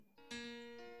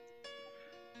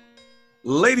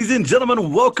Ladies and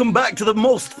gentlemen, welcome back to the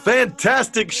most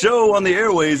fantastic show on the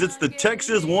airways. It's the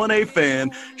Texas 1A Fan,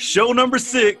 show number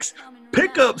 6,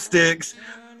 Pickup Sticks.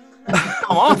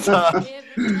 I'm on time.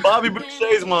 Bobby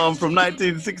Boucher's mom from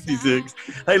 1966.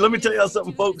 Hey, let me tell y'all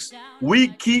something, folks. We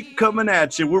keep coming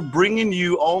at you. We're bringing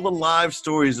you all the live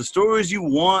stories, the stories you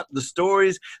want, the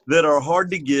stories that are hard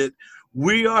to get.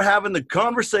 We are having the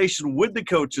conversation with the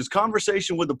coaches,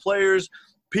 conversation with the players,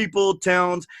 people,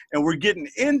 towns, and we're getting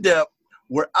in-depth.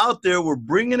 We're out there. We're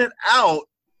bringing it out,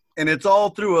 and it's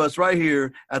all through us right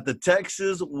here at the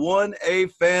Texas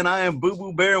 1A Fan. I am Boo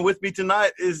Boo Bear, and with me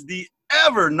tonight is the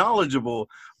ever knowledgeable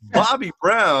Bobby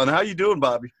Brown. How you doing,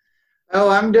 Bobby? Oh,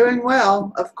 I'm doing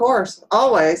well, of course,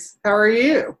 always. How are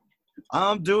you?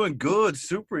 I'm doing good.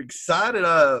 Super excited.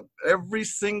 Every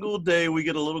single day we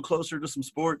get a little closer to some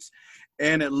sports,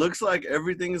 and it looks like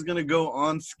everything is going to go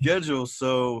on schedule.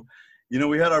 So,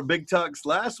 we had our big talks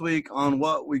last week on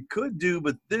what we could do,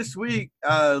 but this week,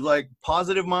 like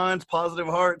positive minds, positive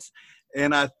hearts,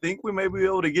 and I think we may be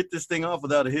able to get this thing off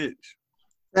without a hitch.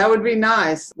 That would be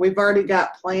nice. We've already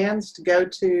got plans to go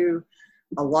to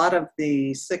a lot of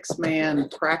the 6-man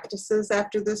practices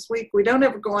after this week. We don't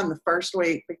ever go on the first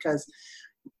week because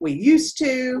we used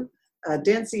to.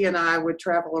 Dency and I would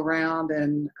travel around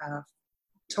and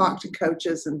talk to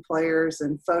coaches and players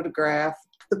and photograph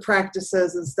the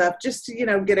practices and stuff just to,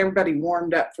 get everybody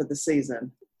warmed up for the season.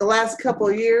 The last couple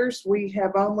of years, we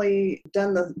have only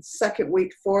done the second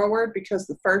week forward because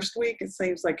the first week, it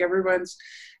seems like everyone's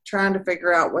trying to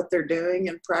figure out what they're doing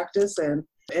in practice. And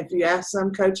if you ask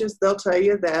some coaches, they'll tell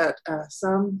you that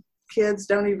some kids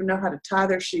don't even know how to tie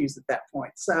their shoes at that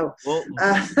point. So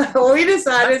we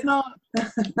decided.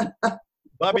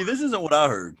 Bobby, this isn't what I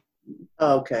heard.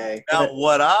 Okay. Now,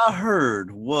 what I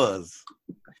heard was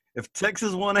if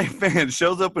Texas 1A Fan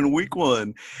shows up in week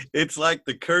 1, it's like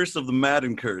the curse of the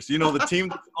Madden curse. The team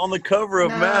that's on the cover of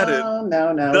Madden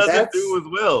doesn't do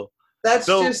as well.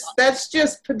 That's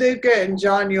just Paducah and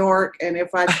John York, and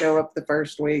if I show up the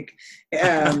first week, he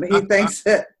thinks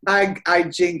that I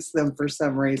jinx them for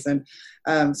some reason.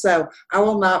 So I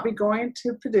will not be going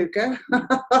to Paducah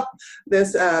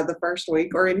the first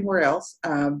week or anywhere else,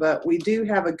 but we do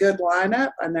have a good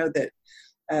lineup. I know that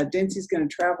Dency's going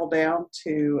to travel down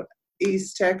to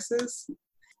East Texas.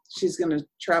 She's going to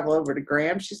travel over to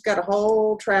Graham. She's got a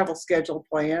whole travel schedule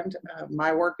planned.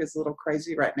 My work is a little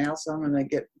crazy right now, so I'm going to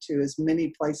get to as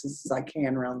many places as I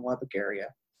can around the Lubbock area.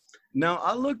 Now,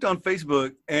 I looked on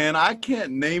Facebook, and I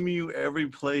can't name you every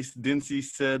place Dency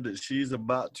said that she's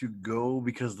about to go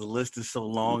because the list is so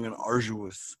long and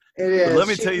arduous. It is. But let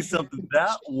me tell you something.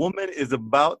 That woman is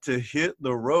about to hit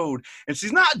the road, and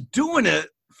she's not doing it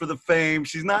for the fame.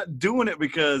 She's not doing it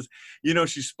because,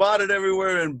 she's spotted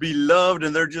everywhere and beloved,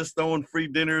 and they're just throwing free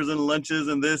dinners and lunches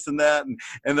and this and that,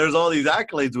 and there's all these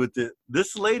accolades with it.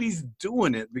 This lady's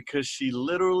doing it because she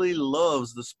literally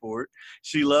loves the sport.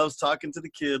 She loves talking to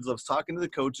the kids, loves talking to the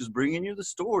coaches, bringing you the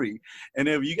story. And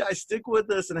if you guys stick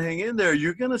with us and hang in there,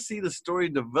 you're going to see the story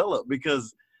develop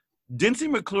because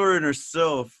Dency McClurin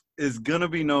herself is going to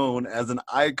be known as an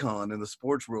icon in the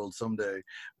sports world someday.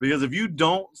 Because if you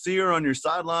don't see her on your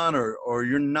sideline or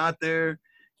you're not there,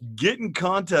 get in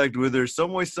contact with her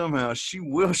some way, somehow. She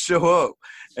will show up.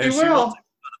 And she will take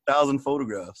about 1,000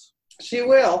 photographs. She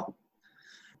will.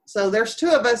 So there's 2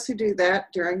 of us who do that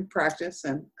during practice,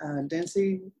 and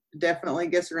Dency definitely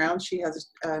gets around. She has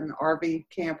an RV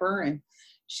camper, and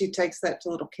she takes that to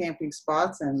little camping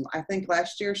spots, and I think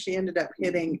last year she ended up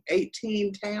hitting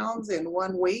 18 towns in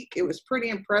 1 week. It was pretty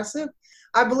impressive.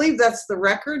 I believe that's the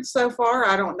record so far.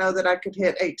 I don't know that I could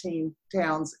hit 18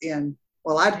 towns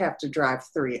I'd have to drive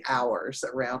 3 hours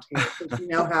around here because you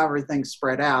know how everything's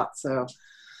spread out. So,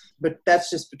 but that's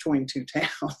just between 2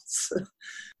 towns.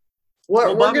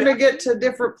 We're going to get to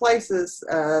different places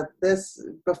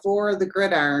before the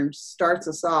gridiron starts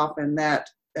us off in that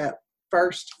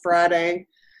first Friday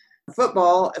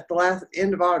football at the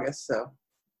end of August. So,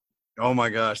 oh my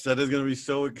gosh, that is going to be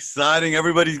so exciting.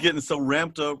 Everybody's getting so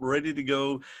ramped up, ready to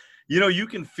go. You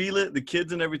can feel it, the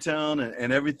kids in every town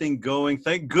and everything going.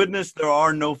 Thank goodness there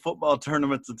are no football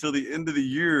tournaments until the end of the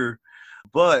year.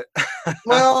 But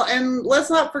well, and let's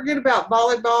not forget about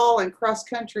volleyball and cross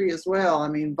country as well. I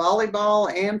mean,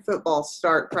 volleyball and football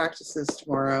start practices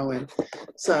tomorrow, and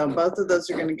so both of those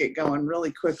are going to get going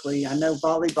really quickly. I know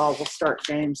volleyball will start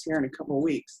games here in a couple of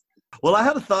weeks. Well, I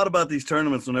had a thought about these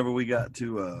tournaments whenever we got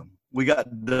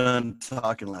done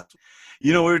talking last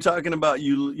week. We were talking about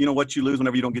what you lose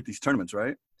whenever you don't get these tournaments,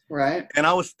 right? Right. And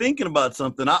I was thinking about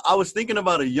something. I was thinking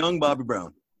about a young Bobby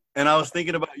Brown. And I was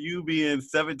thinking about you being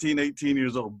 17, 18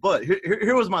 years old. But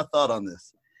here was my thought on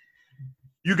this.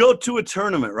 You go to a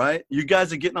tournament, right? You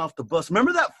guys are getting off the bus.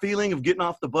 Remember that feeling of getting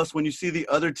off the bus when you see the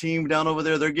other team down over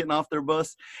there, they're getting off their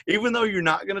bus? Even though you're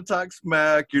not going to talk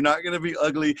smack, you're not going to be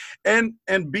ugly. And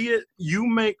be it you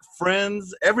make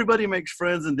friends, everybody makes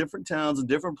friends in different towns and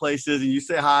different places, and you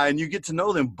say hi and you get to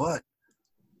know them. But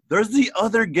there's the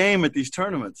other game at these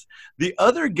tournaments. The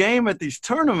other game at these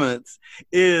tournaments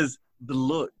is the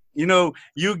look. You know,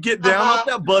 you get down off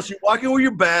that bus, you're walking with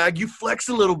your bag, you flex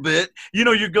a little bit. You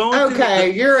know, you're going.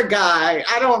 Okay, you're a guy.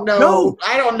 I don't know. No,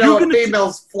 I don't know if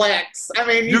females flex. I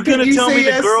mean, you're going to tell me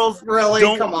the girls really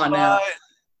don't. Come on now.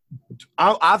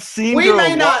 I've seen. We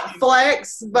may not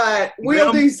flex, but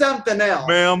we'll do something else,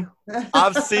 ma'am.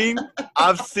 I've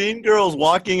seen girls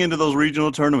walking into those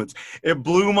regional tournaments. It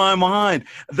blew my mind.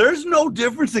 There's no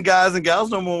difference in guys and gals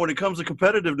no more when it comes to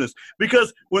competitiveness,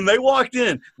 because when they walked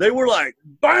in, they were like,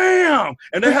 bam,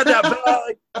 and they had that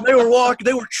bag, and they were walking,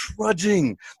 they were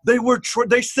trudging.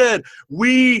 They said,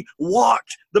 we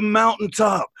walked the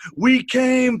mountaintop. We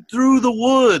came through the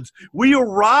woods. We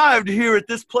arrived here at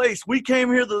this place. We came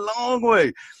here the long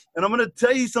way. And I'm going to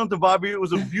tell you something, Bobby. It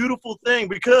was a beautiful thing,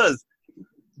 because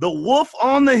the wolf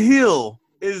on the hill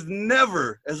is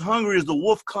never as hungry as the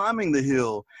wolf climbing the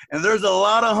hill. And there's a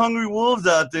lot of hungry wolves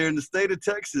out there in the state of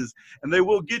Texas, and they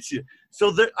will get you.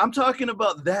 So I'm talking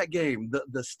about that game,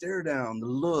 the stare down, the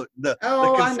look.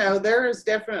 I know. There is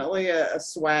definitely a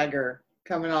swagger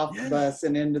coming off the bus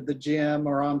and into the gym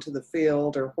or onto the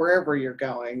field or wherever you're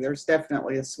going. There's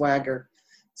definitely a swagger,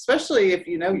 especially if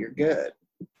you know you're good.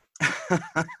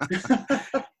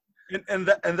 And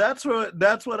that's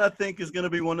what I think is going to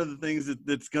be one of the things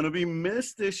that's going to be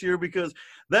missed this year, because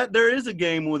that there is a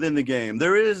game within the game.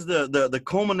 There is the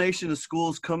culmination of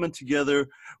schools coming together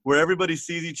where everybody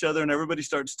sees each other and everybody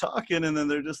starts talking, and then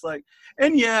they're just like,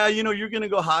 and yeah, you know, you're going to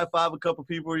go high five a couple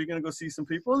people, or you're going to go see some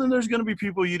people, and then there's going to be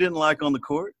people you didn't like on the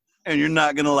court, and you're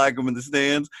not going to like them in the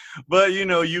stands. But, you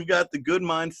know, you've got the good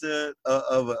mindset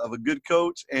of a good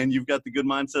coach, and you've got the good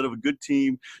mindset of a good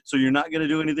team. So you're not going to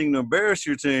do anything to embarrass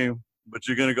your team, but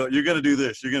you're going to do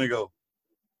this. You're going to go.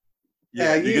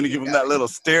 Yeah, you're going to give them that little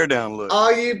stare down look.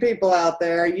 All you people out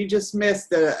there, you just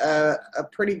missed a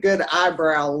pretty good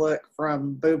eyebrow look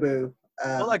from Boo Boo.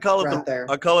 Well, I call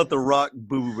it the Rock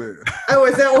Boo Boo Bear. Oh,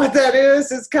 is that what that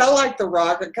is? It's kind of like the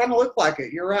Rock. It kind of looked like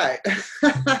it. You're right.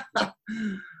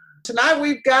 Tonight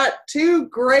we've got two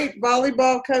great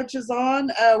volleyball coaches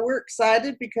on. We're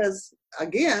excited because,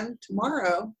 again,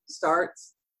 tomorrow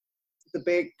starts the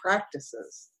big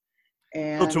practices.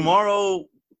 And so tomorrow,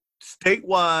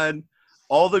 statewide,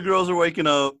 all the girls are waking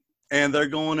up and they're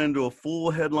going into a full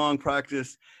headlong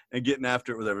practice and getting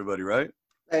after it with everybody, right?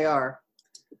 They are.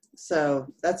 So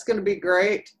that's going to be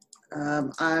great.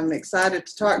 I'm excited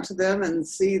to talk to them and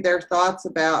see their thoughts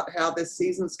about how this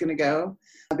season's going to go.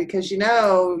 Because, you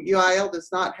know, UIL does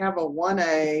not have a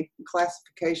 1A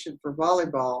classification for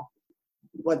volleyball.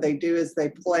 What they do is they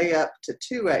play up to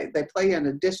 2A. They play in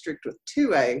a district with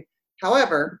 2A.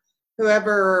 However,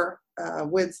 whoever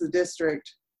wins the district,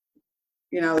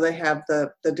 you know, they have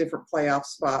the different playoff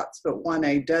spots. But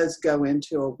 1A does go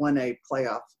into a 1A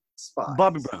playoff spot.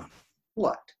 Bobby Brown.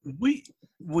 What?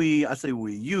 I say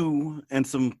we, you and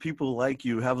some people like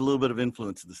you have a little bit of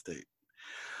influence in the state.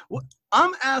 Well,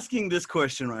 I'm asking this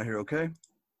question right here, okay?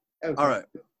 All right.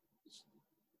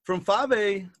 From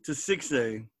 5A to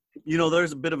 6A, you know,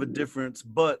 there's a bit of a difference,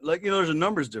 but like, you know, there's a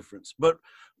numbers difference. But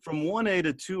from 1A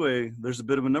to 2A, there's a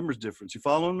bit of a numbers difference. You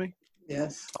following me?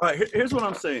 Yes. All right, here's what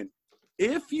I'm saying.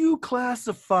 If you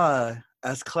classify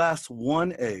as class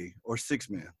 1A or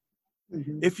 6-man,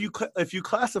 mm-hmm. if you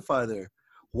classify there,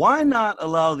 why not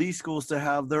allow these schools to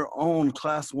have their own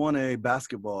Class 1A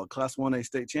basketball, Class 1A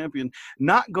state champion,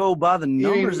 not go by the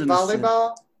numbers in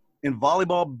volleyball? In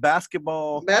volleyball,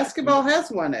 basketball. Basketball has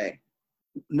 1A.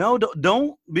 No,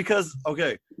 don't, because,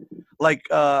 okay, like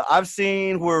I've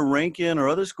seen where Rankin or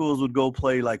other schools would go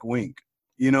play like Wink.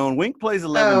 You know, and Wink plays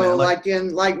 11 man.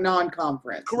 Like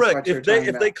non-conference. Correct. If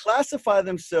they classify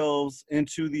themselves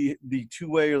into the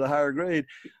 2A or the higher grade,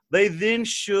 they then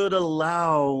should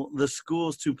allow the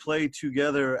schools to play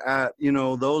together at, you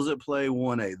know, those that play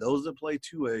 1A, those that play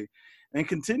 2A, and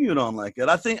continue it on like that.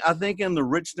 I think in the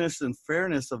richness and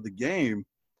fairness of the game,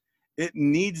 it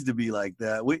needs to be like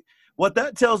that. What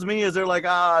that tells me is they're like,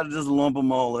 just lump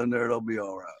them all in there, it'll be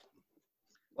all right.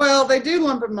 Well, they do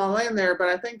lump them all in there, but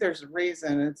I think there's a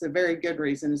reason. It's a very good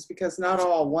reason. It's because not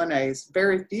all 1As,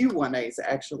 very few 1As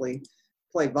actually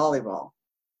play volleyball.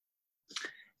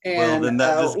 And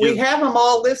we have them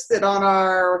all listed on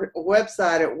our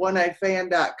website at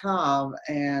 1afan.com,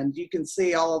 and you can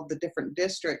see all of the different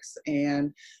districts.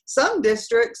 And some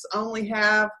districts only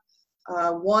have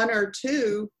 1 or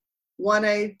 2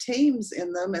 1A teams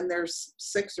in them, and there's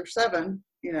 6 or 7,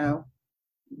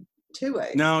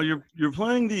 2A. Now you're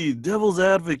playing the devil's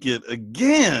advocate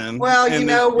again.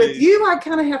 Well, with you, I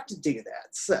kind of have to do that.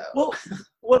 So,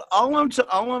 well, all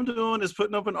I'm doing is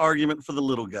putting up an argument for the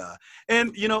little guy.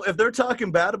 And if they're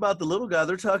talking bad about the little guy,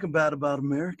 they're talking bad about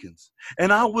Americans.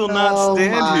 And I will not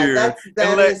stand here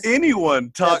and let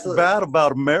anyone talk bad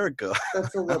about America.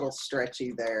 That's a little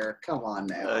stretchy there. Come on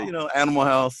now. Animal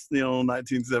House,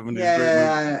 1970s.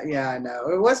 Yeah, I know.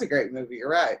 It was a great movie. You're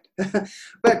right.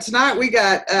 But tonight we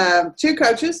got 2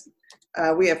 coaches.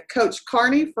 We have Coach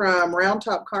Carney from Round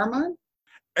Top Carmine.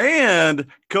 And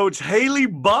Coach Haley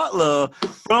Butler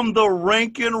from the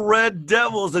Rankin Red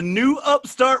Devils, a new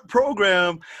upstart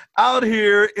program out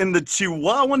here in the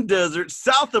Chihuahuan Desert,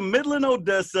 south of Midland,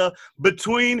 Odessa,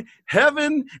 between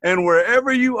heaven and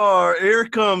wherever you are. Here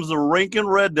comes the Rankin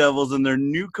Red Devils and their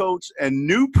new coach and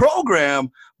new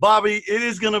program. Bobby, it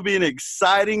is going to be an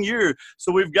exciting year.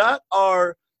 So we've got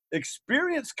our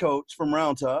experienced coach from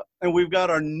Round Top, and we've got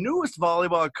our newest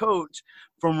volleyball coach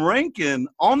from Rankin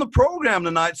on the program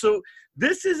tonight. So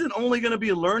this isn't only going to be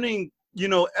a learning,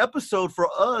 episode for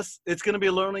us. It's going to be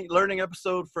a learning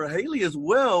episode for Haley as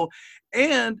well.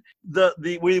 And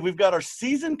we've got our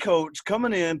seasoned coach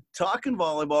coming in, talking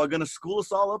volleyball, going to school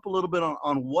us all up a little bit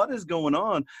on what is going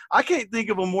on. I can't think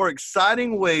of a more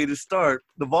exciting way to start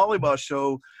the volleyball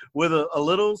show with a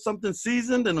little something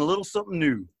seasoned and a little something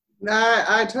new.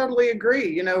 I totally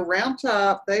agree. Round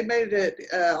Top, they made it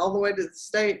all the way to the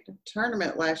state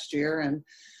tournament last year, and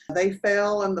they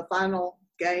fell in the final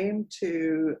game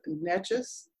to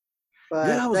Neches.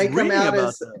 But they come out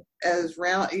as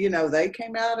round. They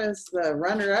came out as the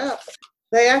runner-up.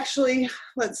 They actually,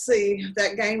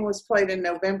 that game was played in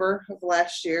November of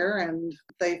last year, and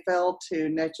they fell to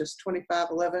Neches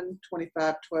 25-11,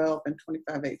 25-12, and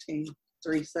 25-18,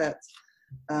 3 sets.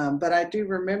 But I do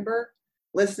remember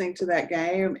listening to that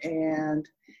game, and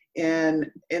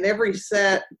in every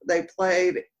set they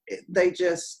played, they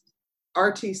just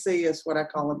RTC is what I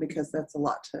call them, because that's a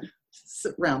lot to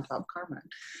Round Top Carmine.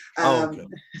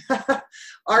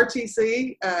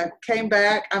 RTC came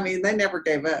back. I mean, they never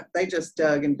gave up. They just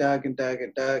dug and dug and dug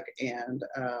and dug, and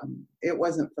it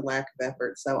wasn't for lack of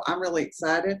effort. So I'm really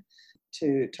excited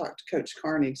to talk to Coach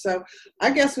Carney. So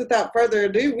I guess without further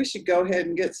ado, we should go ahead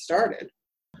and get started.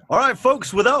 All right,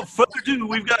 folks, without further ado,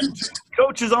 we've got 2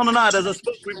 coaches on tonight. As I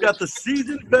spoke, we've got the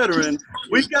seasoned veteran.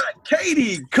 We've got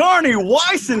Katie Carney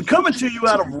Wyson coming to you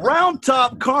out of Round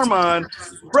Top Carmine,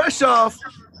 fresh off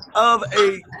of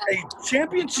a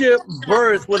championship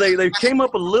berth where they came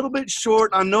up a little bit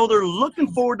short. I know they're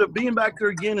looking forward to being back there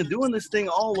again and doing this thing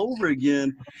all over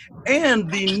again.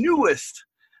 And the newest,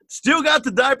 still got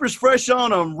the diapers fresh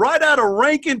on them, right out of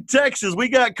Rankin, Texas, we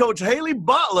got Coach Haley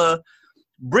Butler,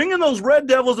 bringing those Red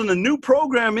Devils and the new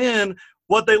program in,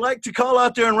 what they like to call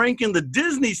out there in Rankin the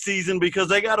Disney season, because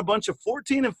they got a bunch of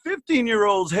 14 and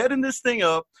 15-year-olds heading this thing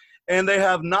up, and they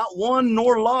have not won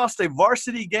nor lost a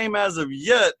varsity game as of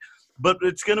yet, but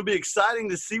it's going to be exciting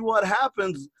to see what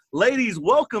happens. Ladies,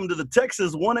 welcome to the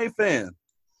Texas 1A Fan.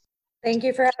 Thank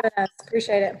you for having us.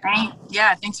 Appreciate it.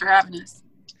 Yeah, thanks for having us.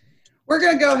 We're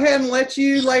going to go ahead and let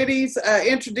you ladies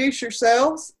introduce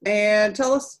yourselves and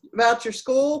tell us about your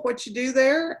school, what you do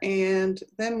there, and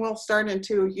then we'll start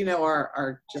into,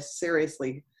 our just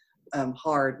seriously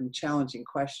hard and challenging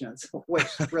questions, which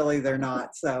really they're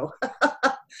not. So,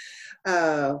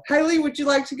 Haley, would you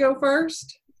like to go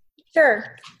first?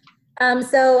 Sure.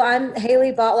 So I'm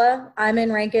Haley Butler. I'm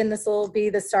in Rankin. This will be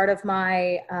the start of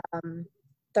my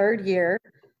 3rd year.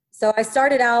 So I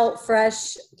started out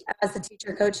fresh as a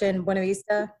teacher coach in Buena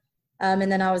Vista,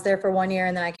 and then I was there for 1 year,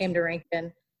 and then I came to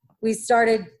Rankin. We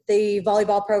started the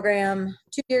volleyball program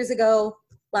 2 years ago.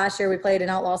 Last year we played an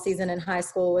outlaw season in high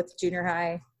school with junior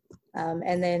high,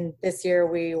 and then this year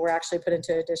we were actually put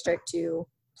into a district to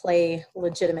play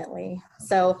legitimately.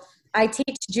 So I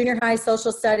teach junior high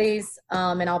social studies,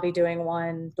 and I'll be doing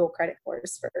 1 dual credit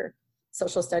course for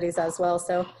social studies as well.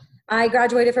 So I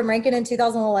graduated from Rankin in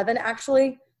 2011,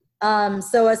 actually.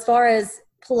 So as far as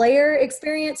player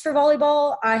experience for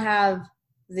volleyball, I have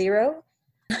 0,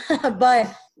 but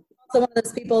also one of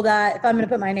those people that if I'm going to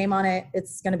put my name on it,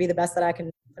 it's going to be the best that I can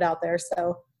put out there.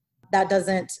 So that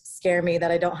doesn't scare me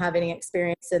that I don't have any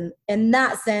experience in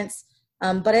that sense.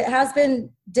 But it has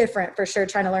been different for sure,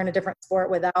 trying to learn a different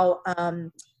sport without,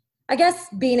 I guess,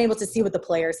 being able to see what the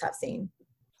players have seen.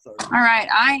 All right.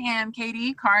 I am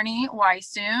Katie Carney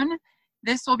Wysoon.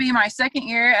 This will be my 2nd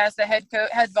year as the head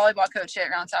volleyball coach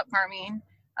at Round Top Carmine.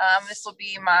 This will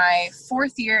be my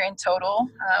 4th year in total,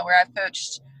 where I've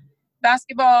coached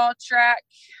basketball, track,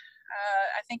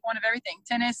 I think one of everything,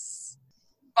 tennis,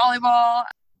 volleyball.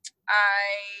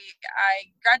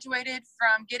 I graduated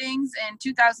from Giddings in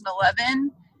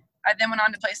 2011. I then went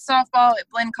on to play softball at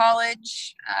Blinn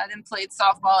College. Then played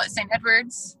softball at St.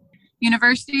 Edward's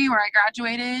University, where I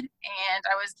graduated, and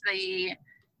I was the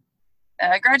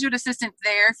graduate assistant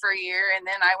there for a year, and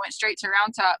then I went straight to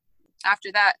Round Top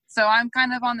after that. So I'm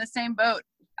kind of on the same boat.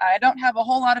 I don't have a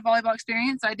whole lot of volleyball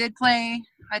experience. I did play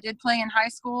in high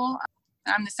school.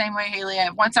 I'm the same way, Haley.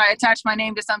 Once I attach my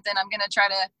name to something, I'm going to try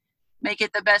to make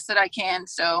it the best that I can.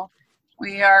 So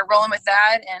we are rolling with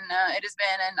that, and it has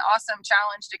been an awesome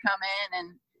challenge to come in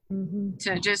and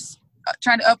to just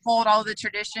try to uphold all the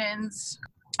traditions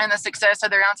and the success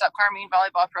of the Round Top Carmine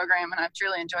volleyball program, and I've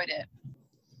truly enjoyed it.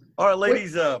 All right,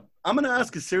 ladies, I'm going to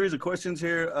ask a series of questions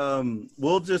here.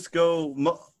 We'll just go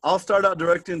 – I'll start out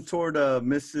directing toward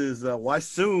Mrs.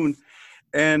 Wysoon,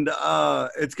 and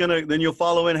it's going to – then you'll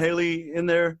follow in Haley in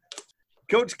there.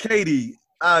 Coach Katie,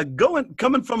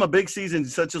 coming from a big season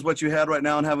such as what you had right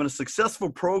now and having a successful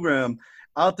program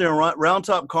out there in Round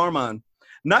Top Carmine,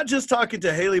 not just talking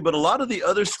to Haley, but a lot of the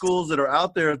other schools that are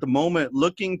out there at the moment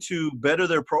looking to better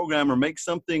their program or make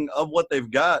something of what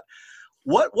they've got.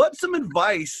 What's some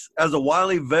advice as a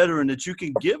Wiley veteran that you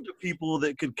can give to people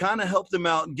that could kind of help them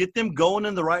out and get them going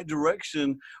in the right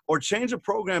direction or change a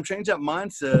program, change that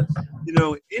mindset,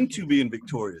 into being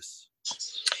victorious?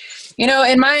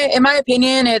 In my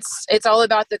opinion, it's all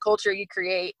about the culture you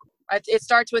create. It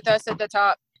starts with us at the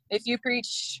top. If you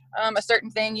preach a certain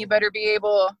thing, you better be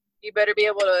able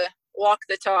to walk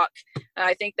the talk.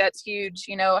 I think that's huge.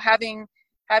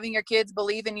 Having your kids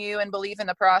believe in you and believe in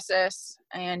the process,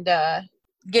 and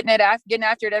getting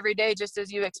after it every day, just as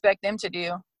you expect them to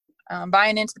do.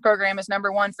 Buying into the program is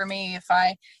number one for me.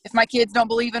 If my kids don't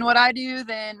believe in what I do,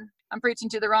 then I'm preaching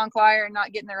to the wrong choir and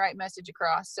not getting the right message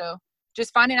across. So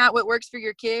just finding out what works for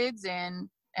your kids and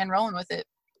rolling with it.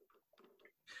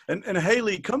 And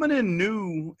Haley, coming in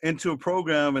new into a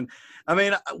program, and I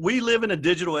mean, we live in a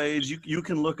digital age. You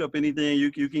can look up anything.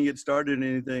 You can get started in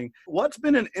anything. What's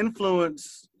been an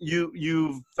influence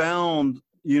you've found,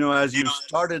 as you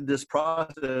started this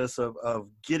process of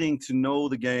getting to know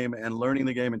the game and learning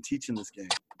the game and teaching this game?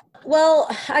 Well,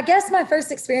 I guess my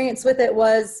first experience with it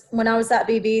was when I was at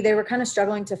BB. They were kind of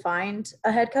struggling to find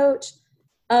a head coach.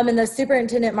 And the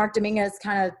superintendent, Mark Dominguez,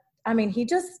 he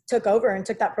just took over and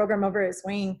took that program over his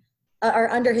wing, or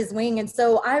under his wing. And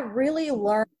so I really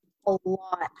learned a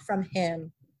lot from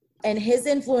him, and his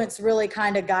influence really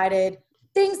kind of guided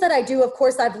things that I do. Of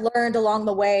course, I've learned along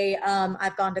the way.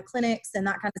 I've gone to clinics and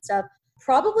that kind of stuff.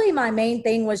 Probably my main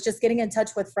thing was just getting in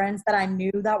touch with friends that I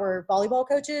knew that were volleyball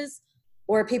coaches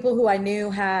or people who I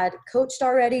knew had coached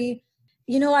already.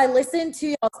 I listened to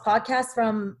y'all's podcast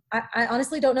from, I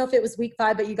honestly don't know if it was week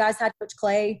 5, but you guys had Coach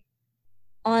Clay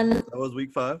on. That was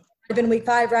week 5? It had been week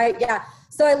 5, right? Yeah.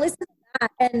 So I listened to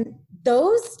that, and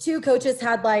those two coaches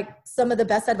had some of the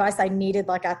best advice I needed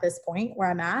at this point where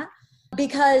I'm at,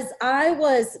 because I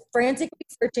was frantically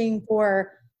searching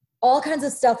for all kinds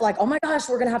of stuff oh my gosh,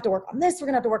 we're going to have to work on this. We're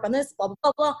going to have to work on this, blah, blah,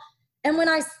 blah, blah. And when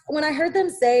I heard them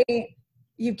say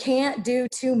you can't do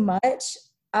too much,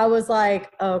 I was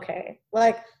like, okay,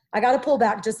 I got to pull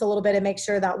back just a little bit and make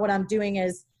sure that what I'm doing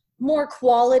is more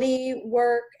quality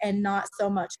work and not so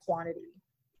much quantity.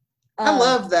 I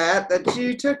love that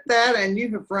you took that and you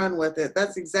have run with it.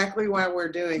 That's exactly why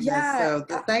we're doing this. So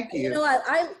thank you.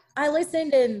 I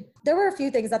listened, and there were a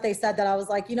few things that they said that I was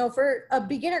like, for a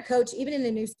beginner coach, even in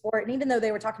a new sport, and even though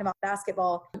they were talking about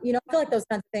basketball, I feel like those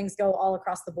kinds of things go all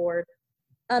across the board.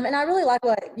 And I really like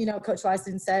what, Coach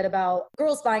Wyson said about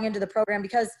girls buying into the program,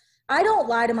 because I don't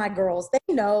lie to my girls.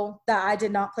 They know that I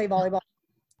did not play volleyball,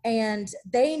 and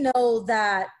they know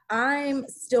that I'm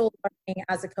still learning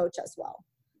as a coach as well.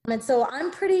 And so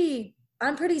I'm pretty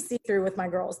see-through with my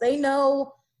girls. They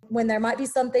know when there might be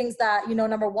some things that,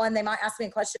 number one, they might ask me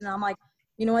a question and I'm like,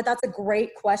 you know what, that's a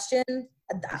great question.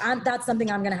 That's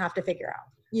something I'm going to have to figure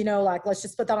out, let's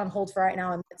just put that on hold for right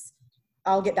now, and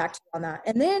I'll get back to you on that.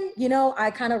 And then,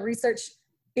 I kind of research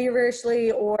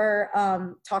feverishly or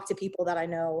talk to people that I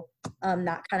know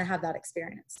that kind of have that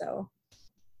experience. So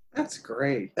that's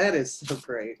great. That is so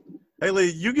great.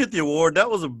 Haley, you get the award. That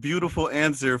was a beautiful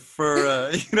answer for,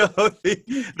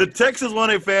 the Texas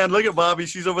 1A fan. Look at Bobby.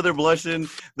 She's over there blushing.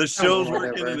 The show's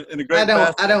working in a great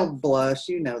I don't blush.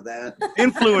 You know that.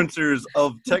 Influencers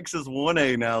of Texas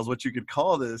 1A now is what you could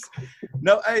call this.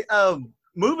 No,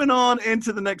 moving on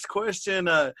into the next question.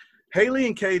 Haley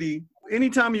and Katie,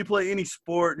 anytime you play any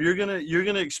sport, you're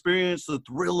gonna experience the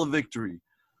thrill of victory.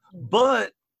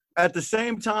 But at the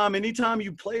same time, anytime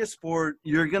you play a sport,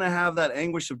 you're going to have that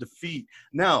anguish of defeat.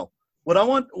 Now, What I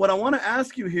want to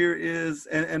ask you here is,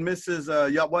 and Mrs.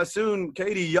 Wasoon,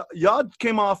 Katie, y'all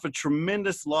came off a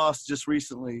tremendous loss just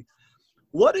recently.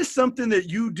 What is something that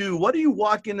you do? What do you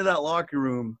walk into that locker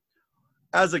room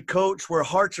as a coach where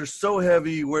hearts are so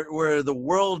heavy, where the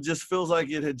world just feels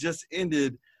like it had just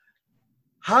ended?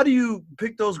 How do you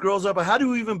pick those girls up? How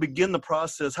do you even begin the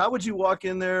process? How would you walk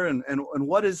in there, and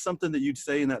what is something that you'd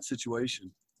say in that situation?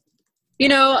 You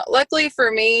know, luckily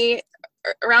for me,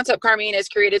 Round Top Carmine has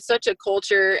created such a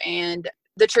culture, and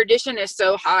the tradition is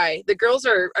so high. The girls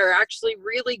are actually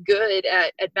really good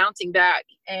at bouncing back,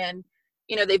 and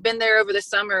you know, they've been there over the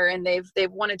summer, and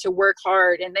they've wanted to work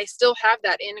hard, and they still have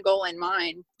that end goal in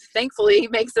mind. Thankfully,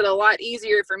 it makes it a lot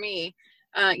easier for me.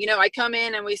 You know, I come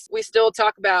in and we still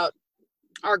talk about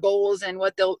our goals and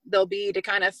what they'll be, to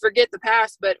kind of forget the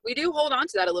past, but we do hold on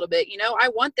to that a little bit. You know, I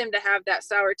want them to have that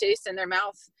sour taste in their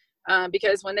mouth,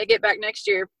 because when they get back next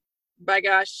year, by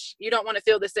gosh, you don't want to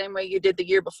feel the same way you did the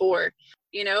year before.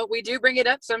 You know, we do bring it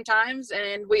up sometimes,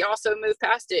 and we also move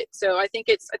past it. So I think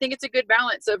it's a good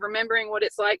balance of remembering what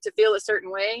it's like to feel a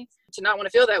certain way, to not want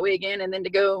to feel that way again, and then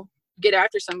to go get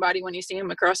after somebody when you see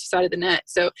them across the side of the net.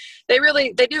 So they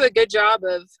do a good job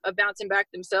of bouncing back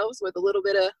themselves with a little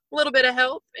bit of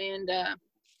help, and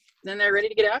then they're ready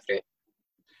to get after it.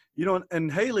 You know,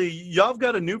 and Haley, y'all have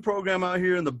got a new program out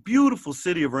here in the beautiful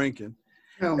city of Rankin.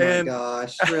 Oh my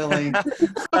gosh, really?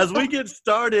 As we get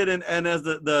started and as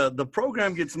the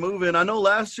program gets moving, I know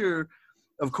last year,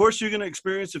 of course, you're going to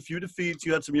experience a few defeats.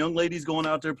 You had some young ladies going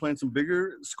out there playing some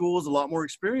bigger schools, a lot more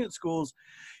experienced schools.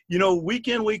 You know, week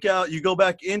in, week out, you go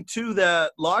back into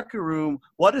that locker room.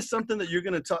 What is something that you're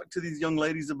going to talk to these young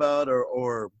ladies about,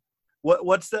 or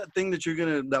what's that thing that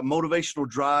that motivational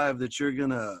drive that you're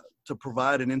going to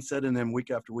provide and inset in them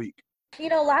week after week? You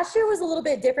know, last year was a little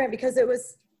bit different because it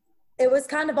was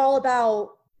kind of all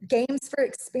about games for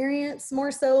experience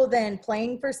more so than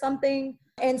playing for something.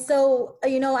 And so,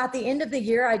 you know, at the end of the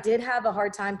year, I did have a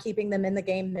hard time keeping them in the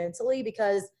game mentally,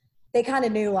 because they kind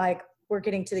of knew, like, we're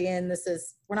getting to the end.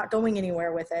 We're not going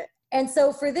anywhere with it. And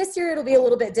so for this year, it'll be a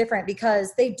little bit different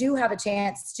because they do have a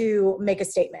chance to make a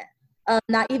statement.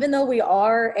 Now, even though we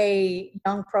are a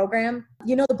young program,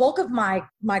 you know, the bulk of my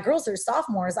girls are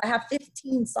sophomores. I have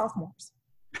 15 sophomores.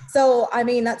 So, I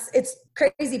mean, it's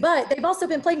crazy, but they've also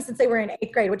been playing since they were in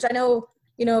 8th grade, which I know,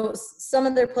 you know, some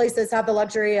of their places have the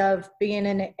luxury of being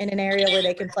in an area where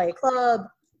they can play club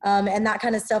and that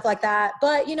kind of stuff like that.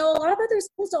 But, you know, a lot of other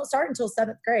schools don't start until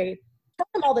 7th grade. I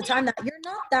tell them all the time that you're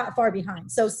not that far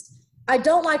behind. So I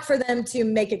don't like for them to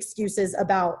make excuses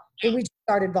about, well, we just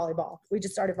started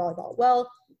volleyball.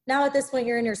 Well, now at this point,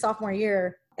 you're in your sophomore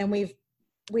year, and that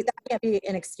can't be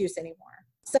an excuse anymore.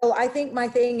 So I think my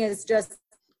thing is just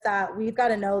that we've got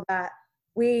to know that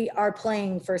we are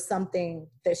playing for something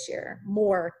this year,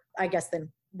 more, I guess,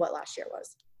 than what last year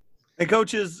was. And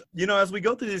coaches, you know, as we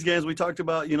go through these games, we talked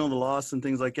about, you know, the loss and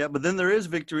things like that, but then there is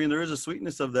victory and there is a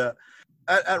sweetness of that.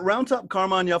 At Round Top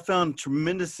Carmine, y'all found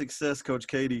tremendous success, Coach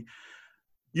Katie.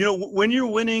 You know, when you're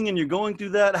winning and you're going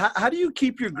through that, how do you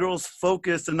keep your girls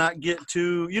focused and not get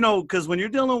too, you know, because when you're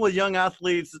dealing with young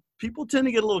athletes, people tend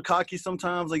to get a little cocky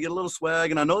sometimes. They get a little swag,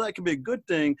 and I know that can be a good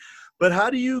thing. But how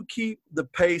do you keep the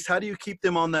pace? How do you keep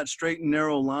them on that straight and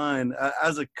narrow line?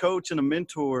 As a coach and a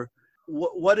mentor,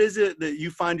 what is it that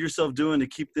you find yourself doing to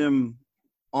keep them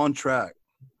on track?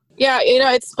 Yeah, you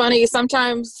know, it's funny.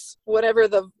 Sometimes whatever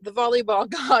the volleyball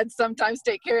gods sometimes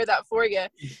take care of that for you,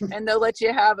 and they'll let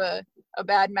you have a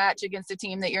bad match against a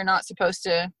team that you're not supposed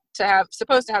to have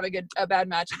a bad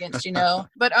match against, you know.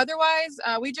 But otherwise,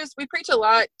 we preach a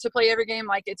lot to play every game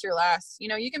like it's your last. You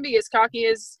know, you can be as cocky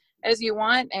as you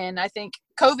want, and I think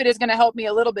COVID is going to help me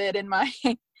a little bit in my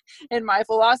in my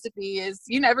philosophy is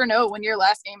you never know when your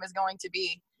last game is going to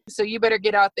be. So you better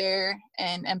get out there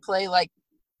and play like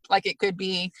it could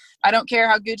be. I don't care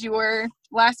how good you were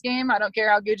last game. I don't care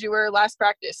how good you were last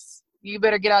practice. You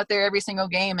better get out there every single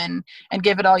game and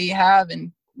give it all you have.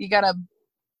 And you got to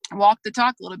walk the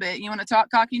talk a little bit. You want to talk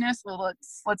cockiness? Well,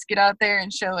 let's get out there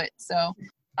and show it. So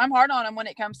I'm hard on them when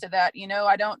it comes to that. You know,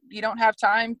 you don't have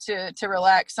time to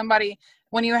relax.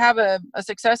 When you have a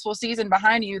successful season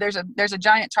behind you, there's a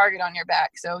giant target on your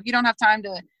back. So you don't have time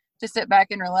to sit back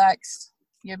and relax.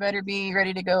 You better be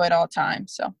ready to go at all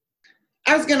times. So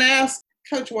I was going to ask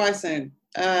Coach Wasoon.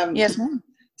 Yes, ma'am.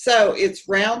 So it's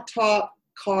Round Top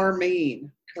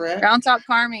Carmine, correct? Round Top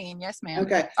Carmine, yes, ma'am.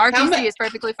 Okay. RTC is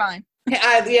perfectly fine.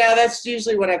 Yeah, that's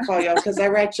usually what I call y'all, because I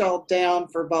write y'all down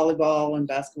for volleyball and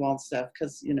basketball and stuff,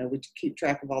 because, you know, we keep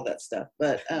track of all that stuff.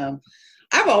 But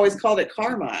I've always called it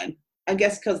Carmine. I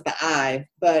guess because the I,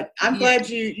 but I'm glad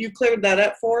you cleared that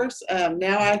up for us.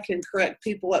 Now I can correct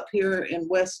people up here in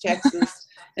West Texas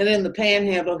and in the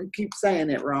Panhandle who keep saying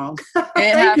it wrong.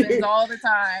 It happens all the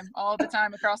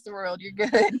time across the world. You're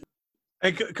good.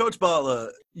 Hey, Coach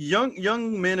Butler,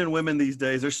 young men and women these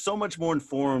days, they're so much more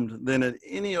informed than at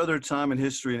any other time in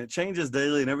history, and it changes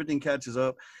daily and everything catches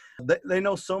up. They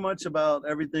know so much about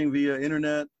everything via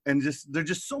internet, and they're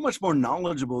just so much more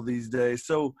knowledgeable these days.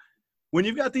 So when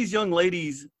you've got these young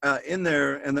ladies in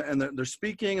there and they're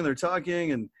speaking and they're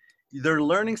talking and they're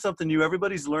learning something new,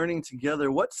 everybody's learning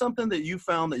together, what's something that you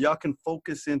found that y'all can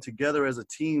focus in together as a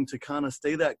team to kind of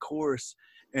stay that course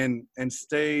and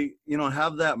stay,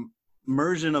 have that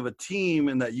immersion of a team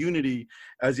and that unity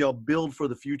as y'all build for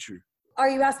the future? Are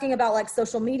you asking about like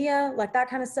social media, like that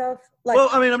kind of stuff? Well,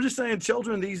 I mean, I'm just saying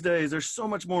children these days, they're so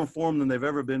much more informed than they've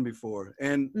ever been before.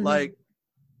 And like,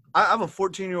 I have a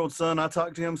 14-year-old son. I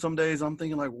talk to him some days. I'm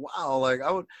thinking like, wow, like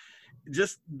I would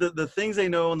just the things they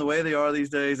know and the way they are these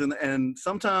days. And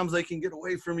sometimes they can get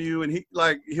away from you and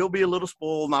he'll be a little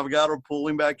spoiled and I've got to pull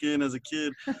him back in as a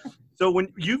kid. So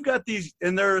when you've got these,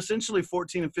 and they're essentially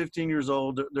 14 and 15 years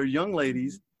old, they're young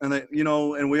ladies, and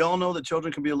and we all know that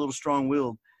children can be a little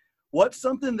strong-willed. What's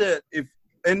something that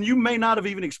and you may not have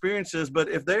even experienced this, but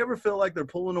if they ever feel like they're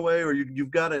pulling away or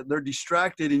they're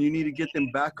distracted and you need to get them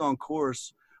back on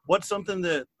course, what's something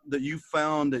that you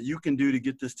found that you can do to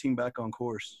get this team back on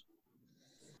course?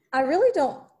 I really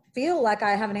don't feel like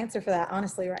I have an answer for that,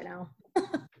 honestly, right now.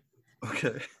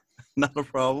 Okay, not a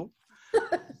problem.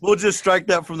 We'll just strike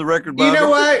that from the record. You know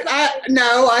what?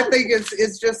 I think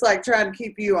it's just like trying to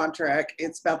keep you on track.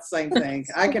 It's about the same thing.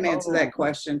 I can answer that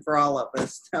question for all of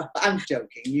us. No, I'm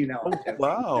joking. I'm joking.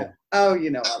 Wow. Oh,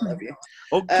 I love you.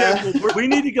 Okay, well, we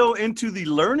need to go into the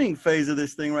learning phase of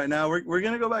this thing right now. We're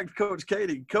going to go back to Coach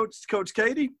Katie. Coach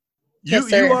Katie, Yes,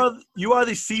 sir. you are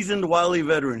the seasoned Wiley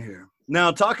veteran here.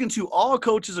 Now, talking to all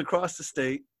coaches across the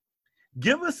state,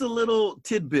 give us a little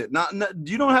tidbit. Not,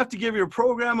 you don't have to give your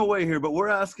program away here, but we're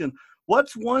asking,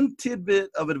 what's one tidbit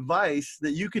of advice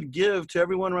that you could give to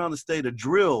everyone around the state, a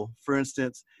drill, for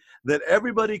instance, that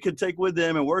everybody could take with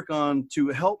them and work on to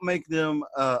help make them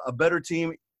a better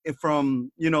team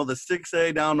from, the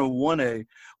 6A down to 1A?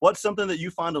 What's something that you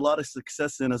find a lot of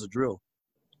success in as a drill?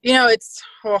 It's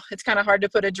kind of hard to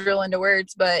put a drill into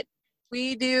words, but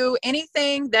we do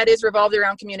anything that is revolved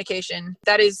around communication.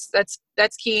 That's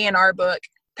key in our book.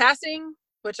 Passing,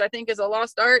 which I think is a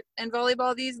lost art in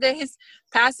volleyball these days,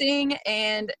 passing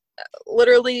and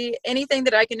literally anything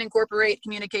that I can incorporate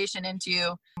communication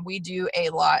into, we do a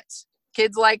lot.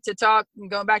 Kids like to talk,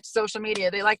 and going back to social media,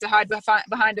 they like to hide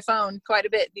behind a phone quite a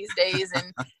bit these days.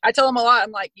 And I tell them a lot,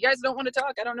 I'm like, you guys don't want to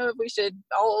talk? I don't know if we should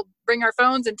all bring our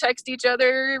phones and text each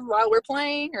other while we're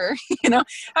playing, or, how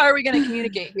are we going to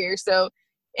communicate here? So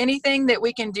anything that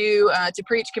we can do to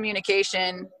preach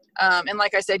communication. And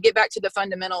like I said, get back to the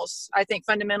fundamentals. I think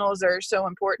fundamentals are so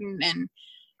important. And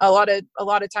a lot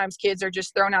of times kids are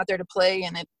just thrown out there to play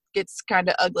and it gets kind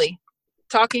of ugly.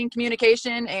 Talking,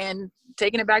 communication, and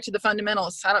taking it back to the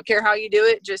fundamentals. I don't care how you do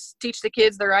it. Just teach the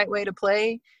kids the right way to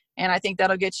play. And I think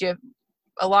that'll get you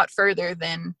a lot further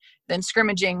than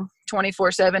scrimmaging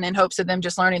 24/7 in hopes of them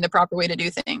just learning the proper way to do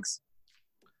things.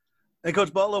 Hey,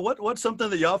 Coach Butler, what's something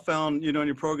that y'all found, in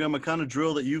your program, a kind of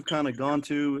drill that you've kind of gone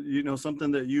to,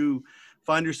 something that you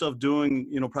find yourself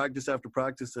doing, practice after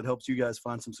practice that helps you guys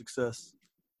find some success?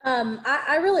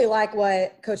 I really like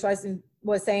what Coach Weisen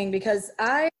was saying, because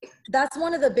that's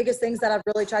one of the biggest things that I've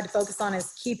really tried to focus on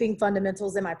is keeping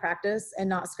fundamentals in my practice and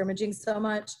not scrimmaging so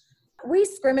much. We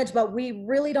scrimmage, but we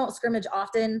really don't scrimmage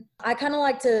often. I kind of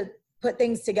like to put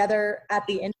things together at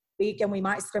the end of the week, and we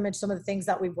might scrimmage some of the things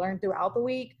that we've learned throughout the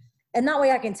week. And that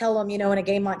way I can tell them, in a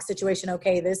game-like situation,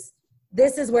 okay, this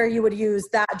is where you would use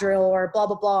that drill, or blah,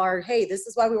 blah, blah, or hey, this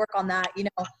is why we work on that,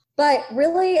 But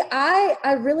really, I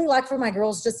really like for my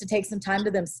girls just to take some time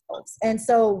to themselves. And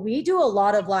so we do a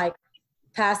lot of like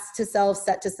pass to self,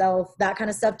 set to self, that kind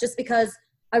of stuff, just because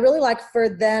I really like for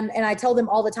them, and I tell them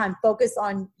all the time, focus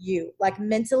on you. Like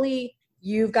mentally,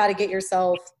 you've got to get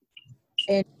yourself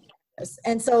in this.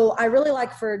 And so I really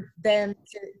like for them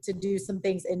to do some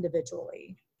things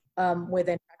individually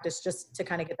within practice, just to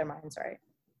kind of get their minds right.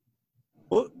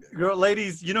 Well,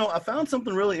 ladies, I found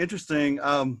something really interesting.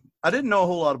 I didn't know a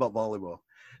whole lot about volleyball.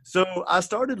 So I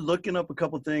started looking up a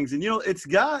couple things. And, it's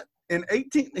got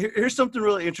here's something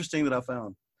really interesting that I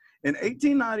found. In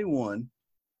 1891,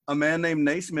 a man named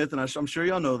Naismith, and I'm sure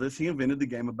y'all know this, he invented the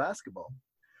game of basketball.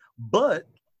 But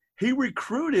he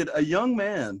recruited a young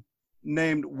man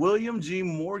named William G.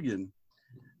 Morgan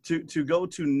to go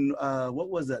to,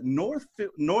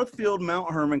 Northfield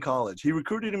Mount Hermon College. He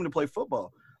recruited him to play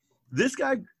football. This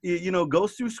guy,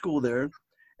 goes through school there,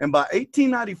 and by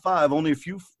 1895, only a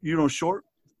few, short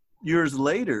years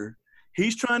later,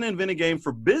 he's trying to invent a game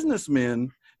for businessmen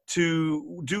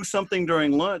to do something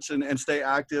during lunch and stay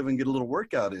active and get a little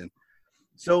workout in.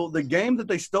 So the game that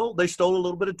they stole a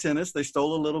little bit of tennis, they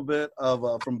stole a little bit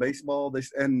of from baseball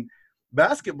and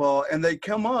basketball, and they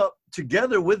come up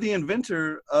together with the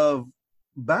inventor of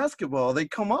basketball. They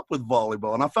come up with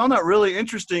volleyball, and I found that really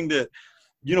interesting that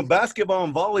basketball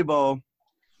and volleyball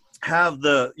have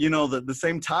the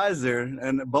same ties there,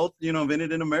 and both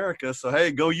invented in America. So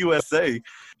hey, go USA.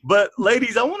 But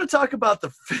ladies, I want to talk about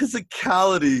the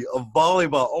physicality of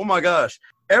volleyball. Oh my gosh.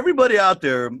 Everybody out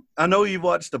there, I know you've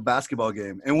watched a basketball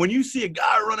game, and when you see a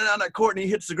guy running down that court and he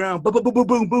hits the ground, boom, boom, boom, boom,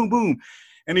 boom, boom, boom,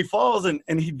 and he falls and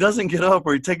he doesn't get up,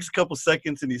 or he takes a couple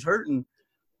seconds and he's hurting,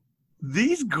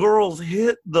 these girls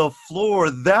hit the floor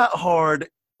that hard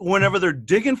whenever they're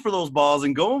digging for those balls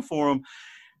and going for them.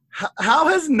 How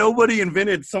has nobody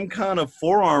invented some kind of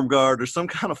forearm guard or some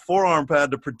kind of forearm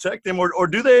pad to protect them, or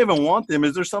do they even want them?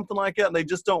 Is there something like that and they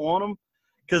just don't want them?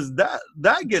 Because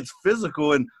that gets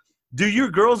physical. And do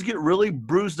your girls get really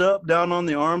bruised up down on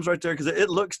the arms right there? Because it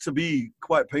looks to be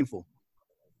quite painful.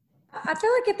 I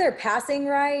feel like if they're passing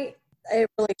right, it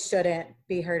really shouldn't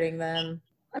be hurting them.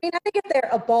 I mean, I think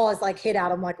if a ball is like hit at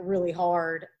them like really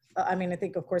hard, I mean, I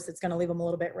think of course it's going to leave them a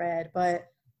little bit red, but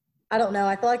I don't know.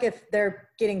 I feel like if they're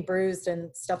getting bruised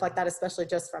and stuff like that, especially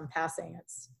just from passing,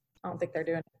 I don't think they're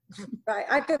doing it right.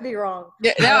 I could be wrong.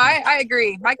 Yeah, no, I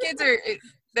agree. My kids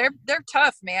they're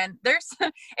tough, man.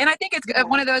 And I think it's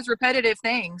one of those repetitive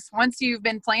things. Once you've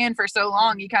been playing for so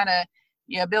long, you kind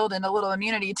of build in a little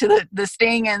immunity to the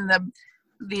sting and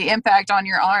the impact on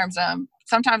your arms.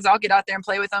 Sometimes I'll get out there and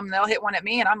play with them, and they'll hit one at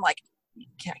me, and I'm like,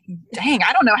 dang,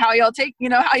 I don't know how y'all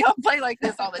how y'all play like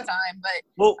this all the time.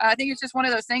 But I think it's just one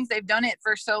of those things. They've done it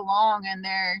for so long, and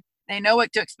they know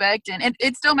what to expect, and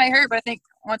it still may hurt, but I think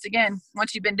once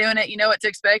you've been doing it, you know what to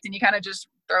expect, and you kind of just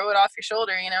throw it off your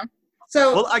shoulder,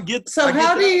 So,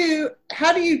 how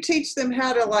do you teach them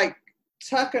how to like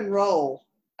tuck and roll?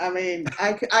 I mean,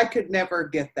 I could never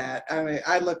get that. I mean,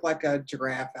 I look like a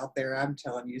giraffe out there. I'm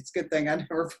telling you, it's a good thing I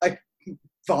never played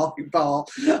volleyball.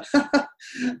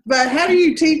 But how do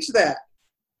you teach that?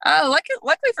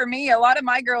 Luckily for me, a lot of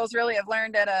my girls really have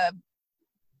learned at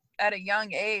a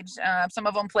young age. Some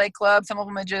of them play club. Some of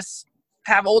them just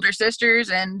have older sisters,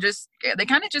 and they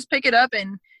kind of just pick it up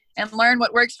and learn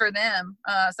what works for them.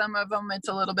 Some of them, it's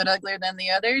a little bit uglier than the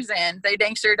others, and they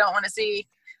dang sure don't want to see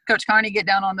Coach Carney get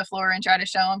down on the floor and try to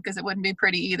show them, because it wouldn't be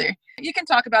pretty either. You can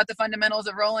talk about the fundamentals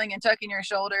of rolling and tucking your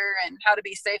shoulder and how to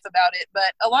be safe about it,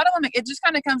 but a lot of them, it just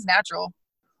kind of comes natural.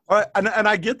 All right, and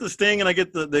I get the sting and I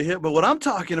get the hit, but what I'm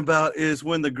talking about is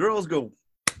when the girls go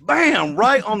bam,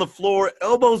 right on the floor,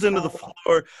 elbows into the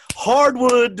floor,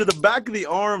 hardwood to the back of the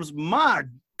arms. My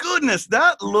goodness,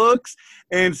 that looks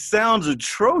and sounds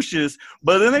atrocious,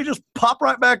 but then they just pop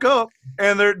right back up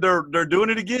and they're doing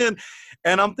it again.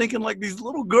 And I'm thinking, like, these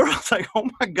little girls, like, oh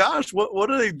my gosh,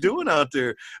 what are they doing out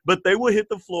there? But they will hit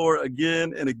the floor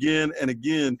again and again and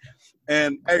again.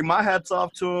 And hey, my hat's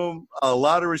off to them. A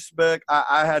lot of respect.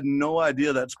 I had no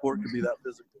idea that sport could be that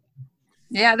physical.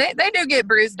 Yeah, they do get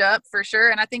bruised up for sure.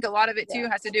 And I think a lot of it too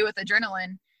has to do with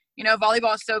adrenaline.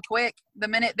 Volleyball is so quick. The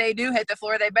minute they do hit the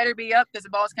floor, they better be up, because the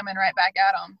ball's coming right back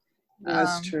at them.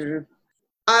 That's true.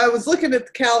 I was looking at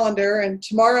the calendar, and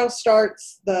tomorrow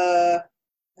starts the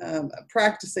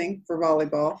practicing for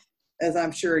volleyball, as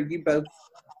I'm sure you both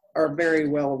are very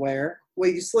well aware. Will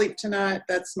you sleep tonight?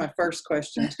 That's my first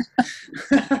question.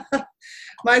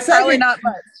 My second, probably not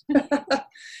much.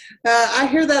 I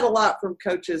hear that a lot from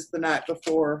coaches the night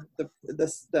before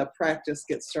the practice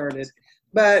gets started.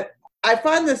 But I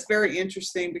find this very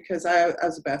interesting because I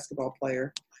was a basketball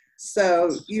player.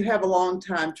 So you have a long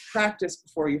time to practice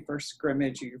before your first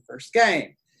scrimmage or your first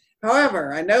game.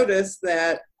 However, I noticed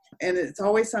that, and it's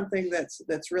always something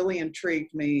that's really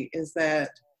intrigued me, is that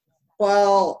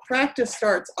while practice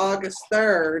starts August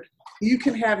 3rd, you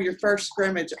can have your first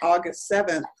scrimmage August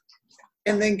 7th,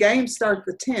 and then games start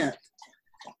the 10th.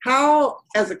 How,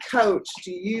 as a coach,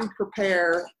 do you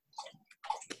prepare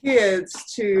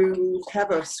kids to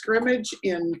have a scrimmage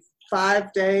in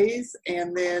 5 days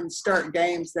and then start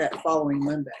games that following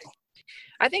Monday?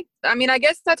 I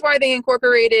guess that's why they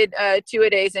incorporated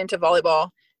 2-a-days into volleyball,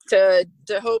 to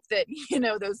hope that,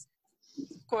 those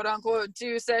quote unquote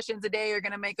 2 sessions a day are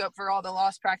going to make up for all the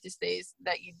lost practice days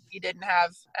that you didn't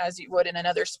have as you would in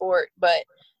another sport. But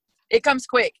it comes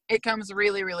quick. It comes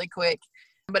really, really quick.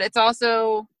 But it's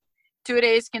also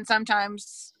 2-a-days can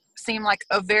sometimes seem like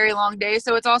a very long day.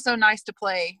 So it's also nice to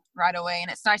play right away.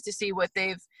 And it's nice to see what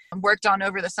they've worked on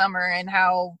over the summer, and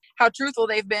how truthful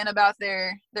they've been about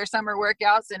their summer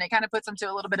workouts, and it kind of puts them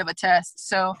to a little bit of a test.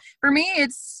 So for me,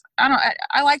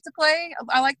 I like to play.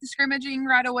 I like the scrimmaging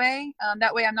right away.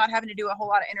 That way I'm not having to do a whole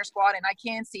lot of inter squad, and I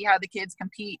can see how the kids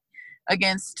compete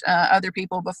against other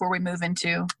people before we move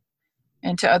into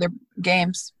other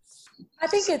games. I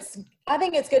think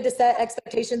it's good to set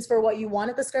expectations for what you want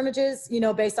at the scrimmages,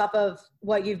 based off of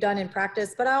what you've done in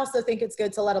practice. But I also think it's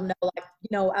good to let them know, like,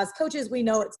 as coaches, we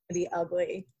know it's going to be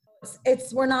ugly.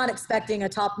 We're not expecting a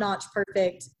top-notch,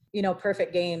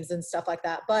 perfect games and stuff like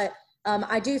that. But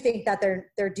I do think that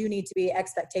there do need to be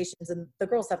expectations, and the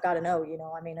girls have got to know.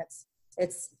 I mean,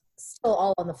 it's still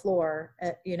all on the floor,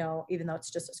 even though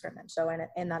it's just a scrimmage. So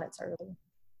in that it's early.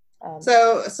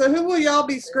 So who will y'all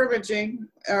be scrimmaging?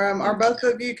 Are both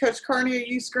of you, Coach Carney, are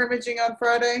you scrimmaging on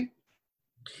Friday?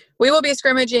 We will be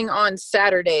scrimmaging on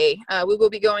Saturday. We will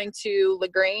be going to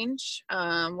LaGrange,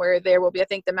 where there will be, I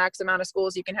think the max amount of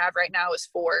schools you can have right now is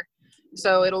 4.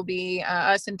 So it'll be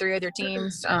us and 3 other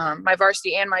teams. My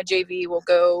varsity and my JV will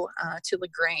go to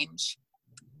LaGrange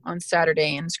on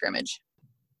Saturday in scrimmage.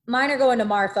 Mine are going to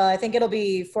Marfa. I think it'll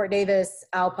be Fort Davis,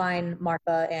 Alpine,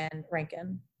 Marfa, and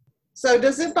Rankin. So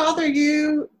does it bother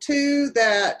you too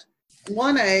that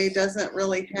 1A doesn't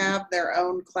really have their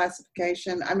own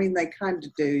classification? I mean, they kind of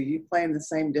do. You play in the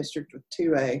same district with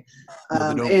 2A.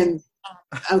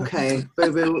 Okay,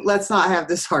 boo-boo, let's not have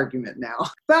this argument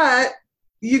now. But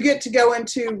you get to go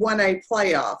into 1A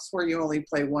playoffs where you only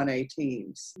play 1A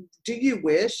teams. Do you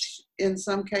wish in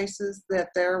some cases that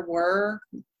there was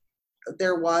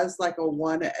like a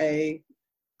 1A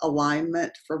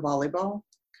alignment for volleyball,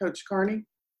 Coach Carney?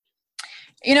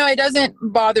 It doesn't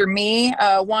bother me.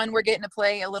 One, we're getting to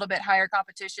play a little bit higher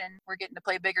competition. We're getting to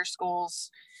play bigger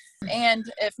schools.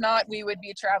 And if not, we would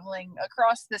be traveling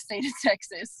across the state of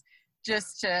Texas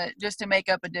just to make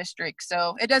up a district.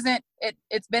 So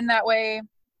it's been that way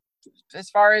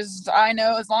as far as I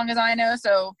know, as long as I know.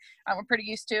 So I'm pretty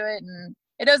used to it, and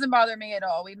it doesn't bother me at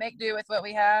all. We make do with what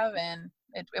we have, and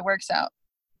it works out.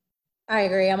 I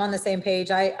agree. I'm on the same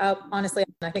page. I honestly,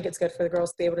 I think it's good for the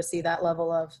girls to be able to see that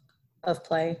level of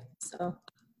play. So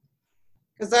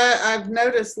because I've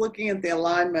noticed looking at the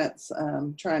alignments,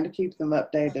 trying to keep them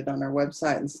updated on our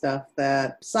website and stuff,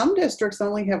 that some districts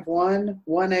only have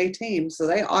 1A team, so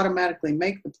they automatically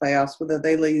make the playoffs whether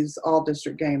they lose all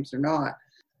district games or not.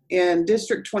 In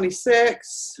District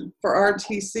 26 for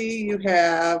RTC, you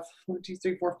have 1, 2,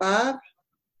 3, 4, 5.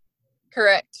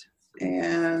 Correct.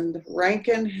 And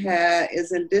Rankin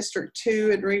is in District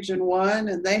 2 in Region 1,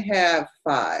 and they have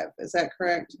 5. Is that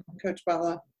correct, Coach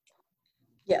Bala?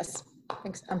 Yes,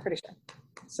 I'm pretty sure.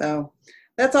 So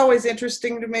that's always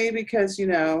interesting to me because,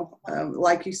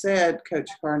 like you said, Coach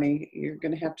Carney, you're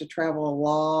going to have to travel a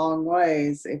long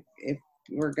ways if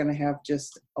we're going to have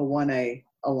just a 1A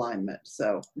alignment.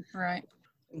 So right.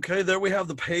 Okay, there we have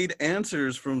the paid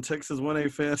answers from Texas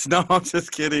 1A fans. No, I'm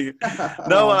just kidding.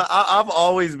 No, I've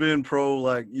always been pro,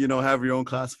 have your own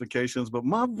classifications, but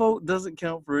my vote doesn't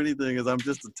count for anything as I'm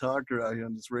just a talker out here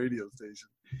on this radio station.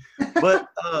 But,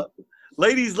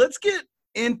 ladies, let's get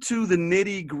into the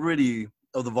nitty-gritty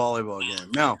of the volleyball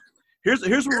game. Now, here's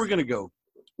where we're going to go.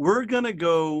 We're going to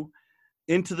go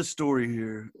into the story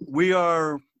here. We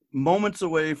are moments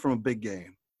away from a big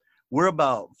game. We're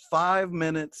about 5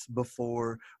 minutes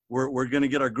before we're going to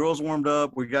get our girls warmed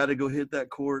up. We got to go hit that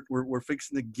court. We're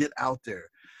fixing to get out there.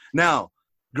 Now,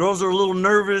 girls are a little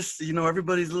nervous.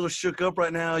 Everybody's a little shook up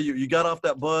right now. You got off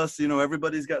that bus.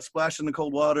 Everybody's got splashed in the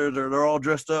cold water. They're all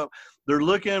dressed up. They're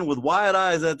looking with wide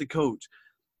eyes at the coach.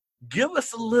 Give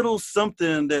us a little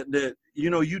something that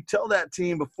you tell that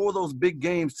team before those big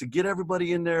games to get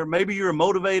everybody in there. Maybe you're a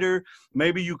motivator.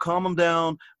 Maybe you calm them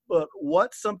down. But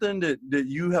what's something that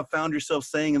you have found yourself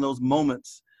saying in those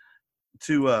moments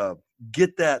to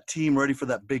get that team ready for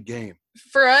that big game?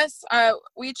 For us,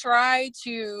 we try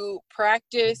to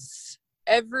practice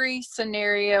every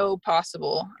scenario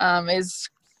possible. As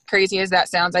crazy as that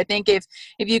sounds, I think if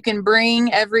you can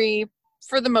bring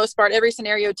for the most part, every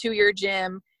scenario to your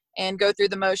gym and go through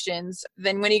the motions,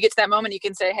 then when you get to that moment, you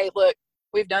can say, hey, look,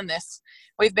 we've done this.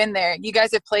 We've been there. You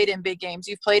guys have played in big games.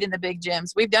 You've played in the big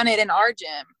gyms. We've done it in our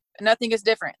gym. Nothing is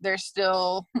different. There's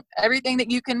still everything that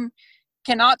you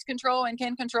cannot control and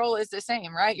can control is the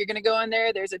same, right? You're going to go in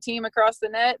there. There's a team across the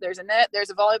net. There's a net. There's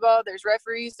a volleyball. There's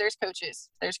referees. There's coaches.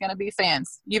 There's going to be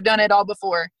fans. You've done it all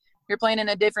before. You're playing in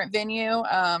a different venue.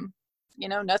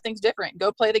 Nothing's different.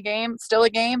 Go play the game. Still a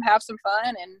game. Have some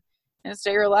fun and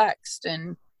stay relaxed.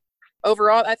 And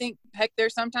overall, I think, heck,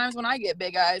 there's sometimes when I get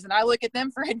big eyes and I look at them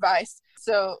for advice.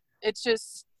 So it's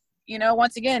just,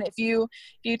 once again, if you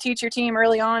teach your team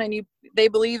early on and they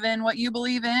believe in what you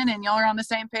believe in and y'all are on the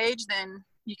same page, then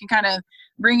you can kind of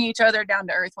bring each other down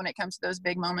to earth when it comes to those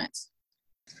big moments.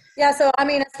 Yeah. So, I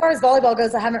mean, as far as volleyball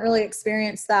goes, I haven't really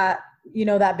experienced that,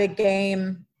 that big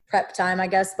game prep time, I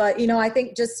guess. But, I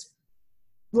think just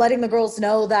letting the girls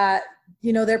know that,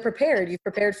 they're prepared. You've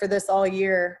prepared for this all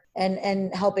year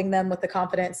and helping them with the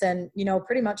confidence and,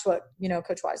 pretty much what,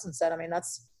 Coach Wiseman said. I mean,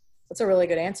 that's a really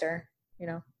good answer.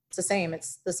 It's the same.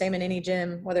 It's the same in any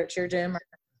gym, whether it's your gym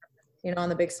or, on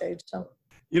the big stage. So.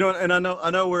 And I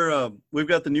know we've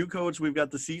got the new coach, we've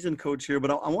got the seasoned coach here,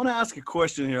 but I want to ask a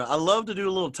question here. I love to do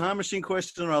a little time machine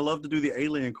question, or I love to do the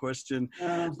alien question.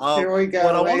 Here we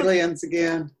go, aliens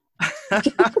again.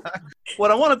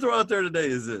 What I want to throw out there today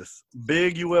is this.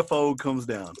 Big UFO comes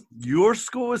down. Your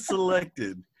school is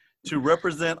selected to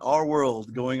represent our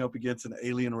world going up against an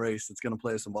alien race that's going to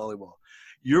play some volleyball.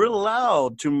 You're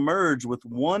allowed to merge with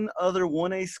one other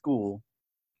 1A school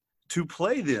to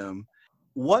play them.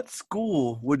 What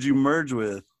school would you merge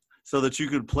with so that you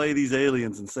could play these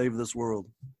aliens and save this world?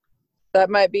 That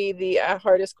might be the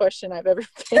hardest question I've ever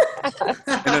been asked.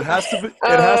 And it has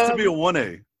to be a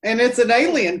 1A. And it's an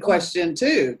alien question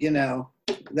too,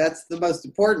 That's the most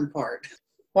important part.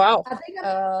 Wow.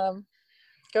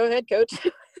 Go ahead, Coach.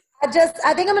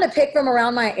 I think I'm going to pick from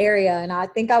around my area, and I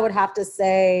think I would have to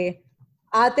say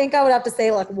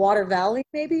like Water Valley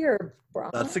maybe, or Brahma.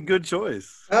 That's a good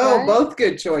choice. Oh, right? Both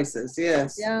good choices.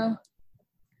 Yes. Yeah.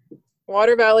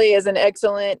 Water Valley is an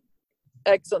excellent.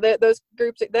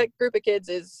 That group of kids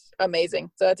is amazing.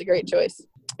 So that's a great choice.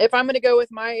 If I'm going to go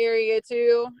with my area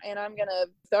too, and if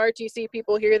the RTC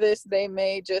people hear this, they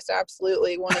may just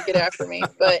absolutely want to get after me.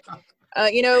 But,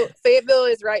 Fayetteville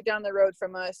is right down the road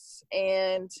from us,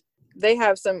 and they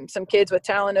have some kids with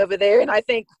talent over there. And I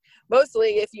think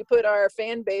mostly if you put our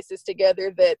fan bases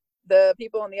together, that the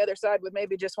people on the other side would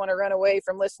maybe just want to run away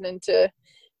from listening to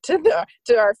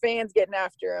our fans getting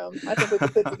after them. I think we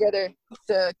could put together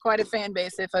quite a fan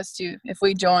base if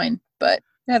we join. But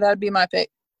yeah, that would be my pick.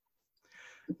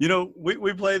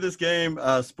 We play this game,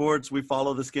 sports. We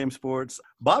follow this game, sports.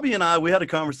 Bobby and I, we had a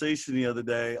conversation the other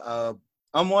day.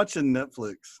 I'm watching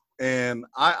Netflix, and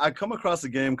I come across a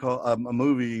game called a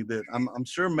movie that I'm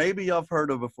sure maybe y'all have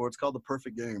heard of before. It's called The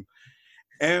Perfect Game.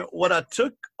 And what I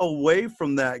took away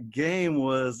from that game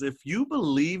was, if you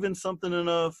believe in something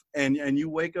enough and you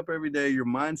wake up every day, your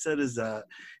mindset is that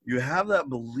you have that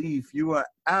belief, you are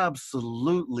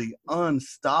absolutely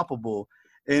unstoppable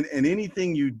in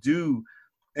anything you do.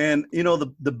 And,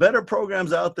 the better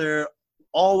programs out there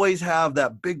always have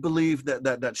that big belief,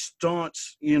 that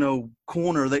staunch,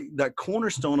 corner, that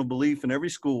cornerstone of belief in every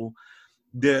school.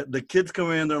 The kids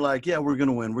come in, they're like, yeah, we're going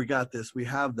to win. We got this. We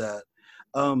have that.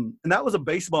 And that was a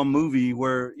baseball movie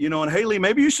where, and Haley,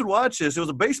 maybe you should watch this. It was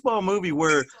a baseball movie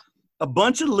where a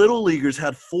bunch of little leaguers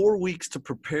had 4 weeks to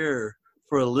prepare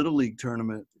for a little league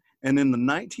tournament. And in the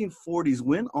 1940s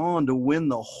went on to win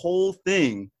the whole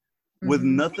thing with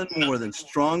nothing more than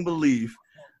strong belief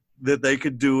that they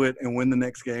could do it and win the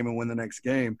next game and win the next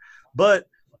game. But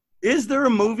is there a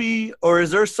movie or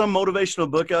is there some motivational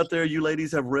book out there you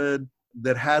ladies have read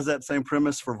that has that same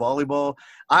premise for volleyball?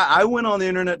 I went on the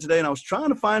internet today and I was trying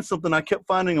to find something. I kept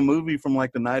finding a movie from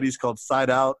like the 90s called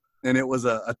Side Out, and it was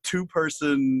a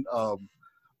two-person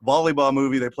volleyball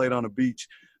movie they played on a beach.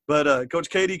 But Coach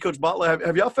Katie, Coach Bottler,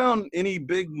 have y'all found any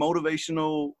big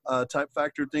motivational type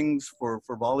factor things for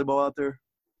volleyball out there?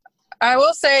 I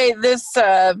will say this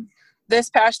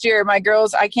past year, my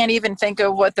girls, I can't even think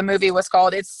of what the movie was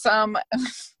called. It's some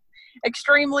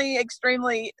extremely,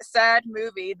 extremely sad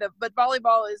movie. But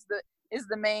volleyball is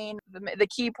the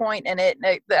key point in it.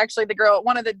 Actually,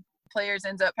 one of the players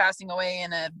ends up passing away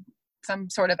in some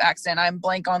sort of accident. I'm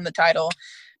blank on the title.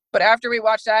 But after we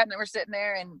watched that and we're sitting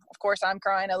there, and of course I'm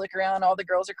crying, I look around, all the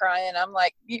girls are crying. I'm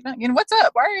like, what's up?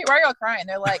 Why are y'all crying?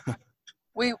 They're like,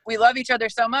 we love each other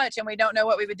so much, and we don't know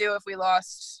what we would do if we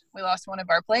lost one of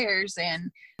our players. And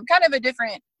kind of a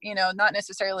different, not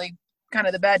necessarily kind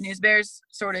of the bad news bears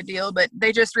sort of deal, but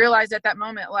they just realized at that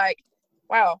moment, like,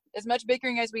 wow, as much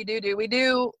bickering as we do, we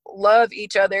do love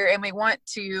each other, and we want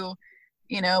to,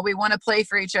 we want to play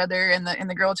for each other and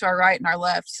the girl to our right and our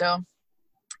left. So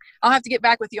I'll have to get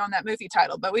back with you on that movie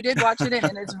title, but we did watch it,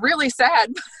 and it's really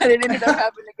sad, but it ended up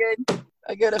having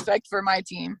a good effect for my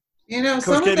team.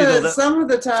 Some of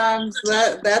the times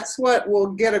that's what will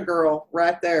get a girl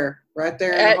right there in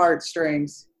the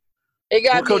heartstrings. It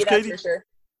got me, Coach that's Katie, for sure.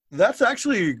 That's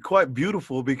actually quite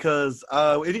beautiful because,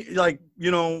 I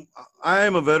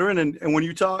am a veteran, and when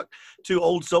you talk to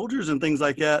old soldiers and things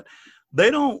like that, they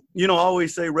don't,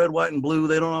 always say red, white, and blue.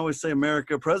 They don't always say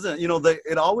America president.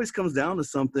 It always comes down to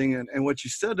something. And what you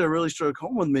said that really struck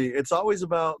home with me, it's always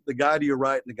about the guy to your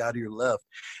right and the guy to your left.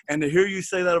 And to hear you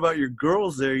say that about your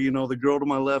girls there, the girl to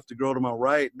my left, the girl to my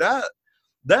right,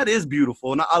 that is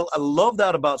beautiful. And I love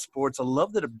that about sports. I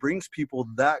love that it brings people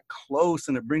that close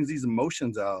and it brings these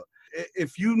emotions out.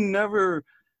 If you never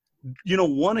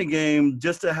won a game,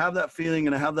 just to have that feeling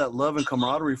and to have that love and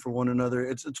camaraderie for one another,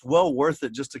 it's well worth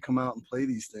it just to come out and play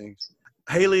these things.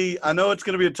 Haley, I know it's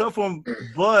going to be a tough one,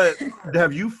 but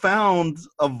have you found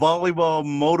a volleyball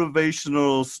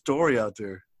motivational story out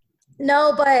there?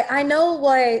 No, but I know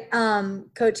what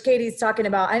Coach Katie's talking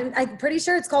about. I'm pretty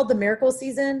sure it's called the Miracle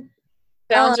Season.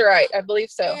 Sounds right. I believe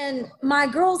so. And my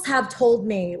girls have told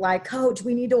me, like, Coach,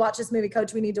 we need to watch this movie.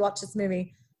 Coach, we need to watch this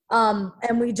movie.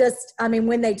 And we just,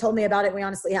 when they told me about it, we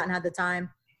honestly hadn't had the time.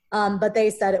 But they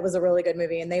said it was a really good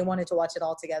movie and they wanted to watch it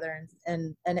all together.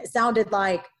 And it sounded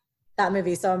like that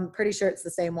movie. So I'm pretty sure it's the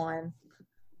same one.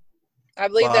 I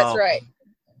believe that's right.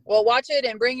 Well, watch it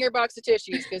and bring your box of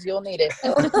tissues because you'll need it.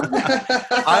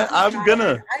 I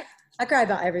cry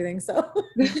about everything. So.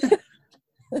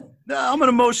 No, I'm an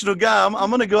emotional guy. I'm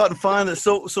going to go out and find it.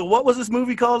 So what was this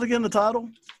movie called again, the title?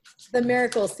 The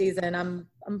Miracle Season.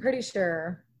 I'm pretty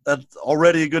sure. That's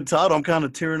already a good title. I'm kind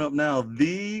of tearing up now.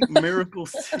 The Miracle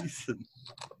Season.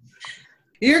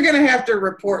 You're going to have to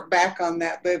report back on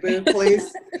that, boo-boo,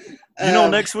 please.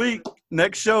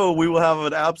 Next show, we will have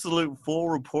an absolute full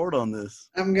report on this.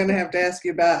 I'm going to have to ask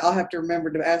you I'll have to remember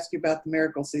to ask you about the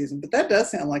Miracle Season. But that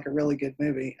does sound like a really good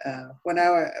movie. When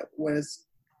I was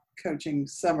coaching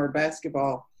summer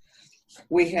basketball,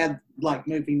 we had like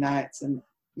movie nights, and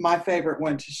my favorite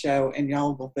one to show, and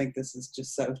y'all will think this is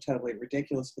just so totally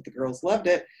ridiculous, but the girls loved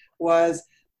it, was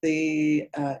the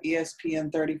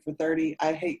ESPN 30 for 30,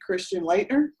 I Hate Christian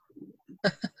Laettner.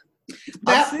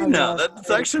 I've seen that.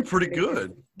 That's actually pretty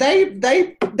good.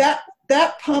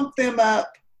 That pumped them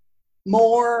up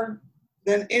more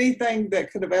than anything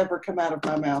that could have ever come out of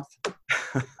my mouth.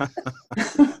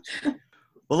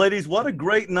 Well, ladies, what a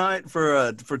great night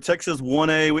for Texas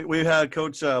 1A. We've had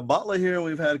Coach Bottler here, and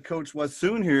we've had Coach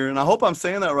Wysoon here, and I hope I'm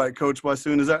saying that right, Coach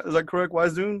Wysoon. Is that correct,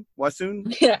 Wysoon?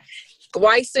 Yeah,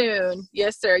 Wysoon.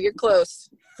 Yes, sir. You're close.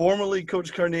 Formerly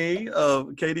Coach Carney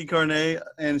of Katie Carney,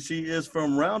 and she is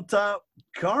from Round Top,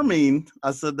 Carmine.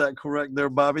 I said that correct there,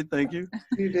 Bobby. Thank you.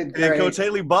 You did great. And Coach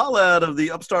Haley Bottler out of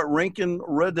the upstart Rankin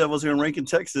Red Devils here in Rankin,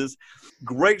 Texas.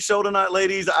 Great show tonight,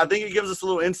 ladies. I think it gives us a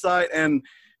little insight, and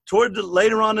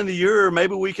later on in the year,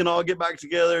 maybe we can all get back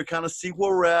together, kind of see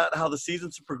where we're at, how the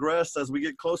season's progressed as we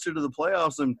get closer to the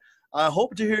playoffs. And I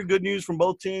hope to hear good news from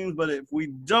both teams, but if we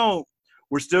don't,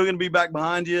 we're still going to be back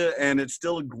behind you, and it's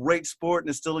still a great sport, and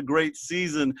it's still a great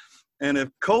season. And if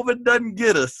COVID doesn't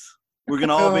get us, we're going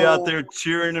to all be out there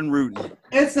cheering and rooting.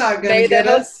 It's not going to get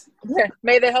us.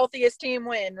 May the healthiest team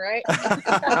win, right?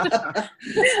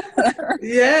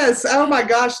 Yes. Oh, my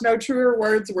gosh. No truer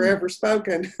words were ever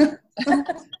spoken.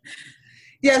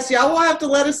 Yes, y'all will have to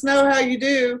let us know how you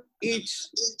do each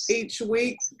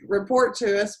week. Report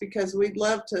to us because we'd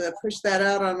love to push that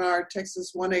out on our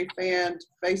Texas 1A fan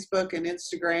Facebook and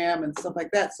Instagram and stuff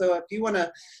like that. So if you want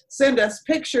to send us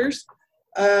pictures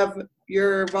of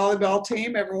your volleyball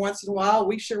team every once in a while,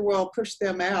 we sure will push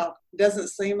them out. It doesn't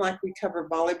seem like we cover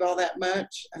volleyball that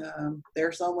much.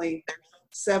 There's only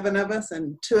 7 of us,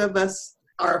 and 2 of us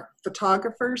are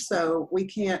photographers, so we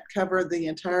can't cover the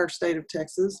entire state of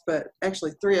Texas, but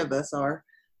actually 3 of us are.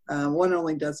 One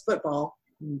only does football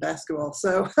and basketball.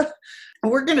 So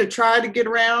we're going to try to get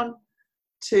around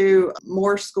to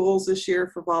more schools this year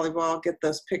for volleyball, get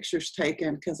those pictures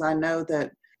taken, because I know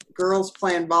that girls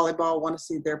playing volleyball want to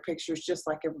see their pictures just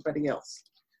like everybody else.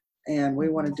 And we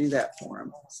want to do that for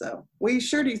them. So we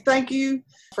sure do thank you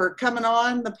for coming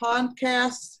on the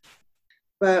podcast.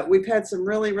 But we've had some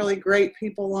really, really great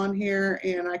people on here,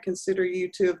 and I consider you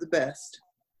 2 of the best.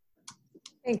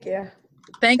 Thank you.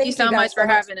 Thank you so much for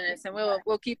having us, and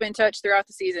we'll keep in touch throughout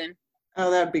the season. Oh,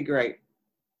 that'd be great.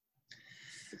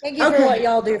 Thank you for what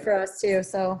y'all do for us too.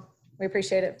 So we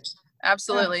appreciate it.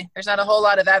 Absolutely. There's not a whole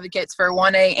lot of advocates for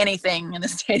 1A anything in the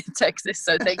state of Texas.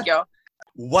 So thank y'all.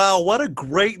 Wow, what a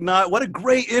great night. What a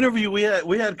great interview we had.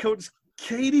 We had Coach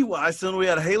Katie Wysoon. We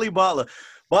had Haley Bottler.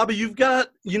 Bobby, you've got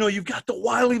the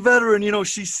wily veteran,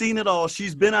 she's seen it all.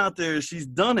 She's been out there. She's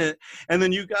done it. And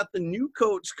then you got the new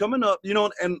coach coming up,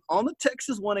 and on the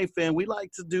Texas 1A fan, we like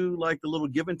to do like the little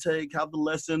give and take, have the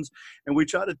lessons, and we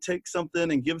try to take something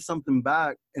and give something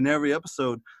back in every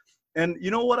episode. And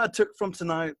you know what I took from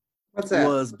tonight? What's that?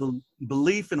 Was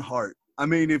belief and heart. I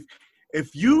mean,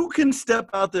 if you can step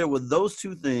out there with those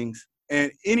 2 things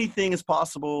and anything is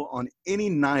possible on any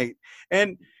night.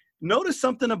 And notice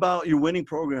something about your winning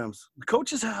programs.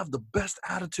 Coaches have the best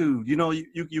attitude. You know,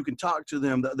 you can talk to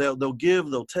them. They'll give,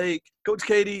 they'll take. Coach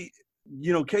Katie,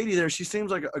 you know, Katie there, she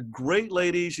seems like a great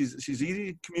lady. She's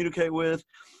easy to communicate with.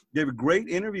 Gave a great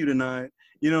interview tonight.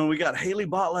 You know, we got Haley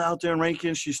Botla out there in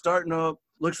Rankin. She's starting up.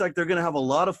 Looks like they're going to have a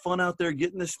lot of fun out there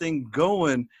getting this thing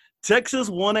going. Texas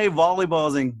 1A volleyball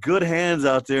is in good hands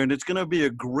out there, and it's going to be a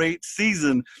great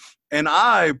season. And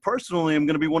I personally am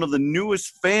going to be one of the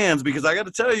newest fans, because I got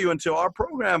to tell you, until our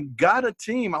program got a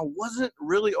team, I wasn't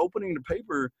really opening the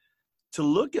paper to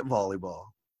look at volleyball.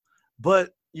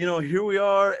 But, you know, here we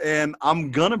are, and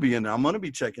I'm going to be in there. I'm going to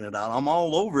be checking it out. I'm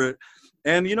all over it.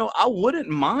 And, you know, I wouldn't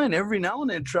mind every now and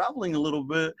then traveling a little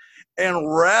bit and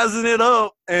razzing it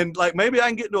up. And, like, maybe I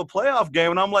can get into a playoff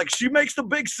game, and I'm like, she makes the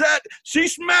big set. She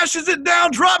smashes it down,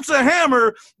 drops a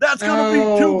hammer. That's going to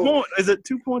be 2 points. Is it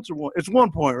 2 points or one? It's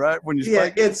 1 point, right? When you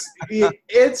spike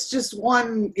it's just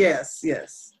one. Yes,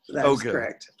 that's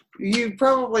correct. You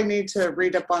probably need to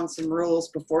read up on some rules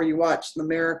before you watch the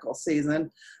Miracle season.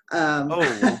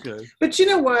 Okay. But you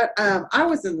know what? I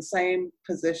was in the same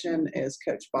position as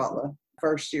Coach Botla.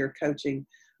 First year coaching,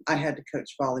 I had to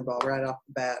coach volleyball right off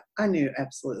the bat. I knew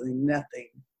absolutely nothing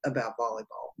about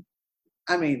volleyball.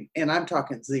 I mean, and I'm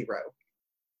talking zero.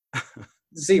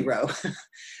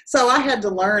 So I had to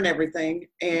learn everything.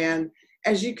 And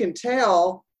as you can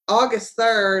tell, August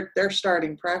 3rd, they're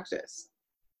starting practice.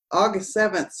 August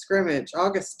 7th, scrimmage.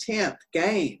 August 10th,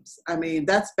 games. I mean,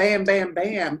 that's bam, bam,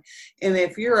 bam. And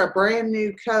if you're a brand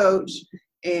new coach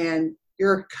and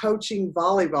you're coaching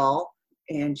volleyball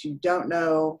and you don't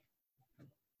know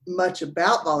much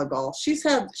about volleyball, she's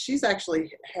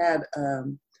actually had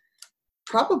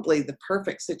probably the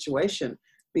perfect situation,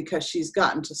 because she's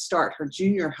gotten to start her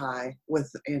junior high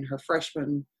in her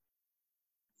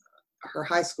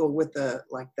high school with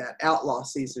that outlaw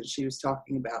season she was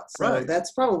talking about. So right.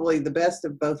 That's probably the best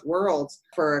of both worlds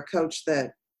for a coach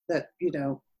that you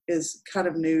know is kind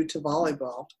of new to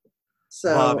volleyball.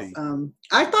 So Bobby.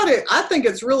 I think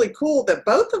it's really cool that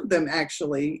both of them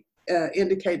actually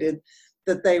indicated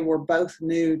that they were both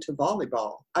new to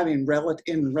volleyball. I mean,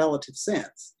 in relative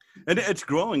sense. And it's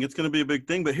growing. It's going to be a big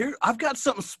thing. But here, I've got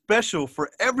something special for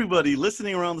everybody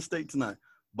listening around the state tonight.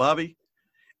 Bobby,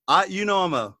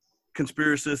 I'm a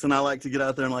conspiracist, and I like to get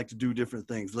out there and like to do different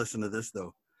things. Listen to this,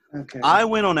 though. Okay. I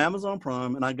went on Amazon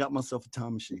Prime, and I got myself a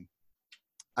time machine.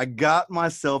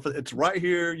 It's right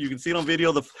here. You can see it on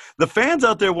video. The fans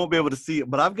out there won't be able to see it,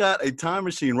 but I've got a time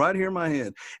machine right here in my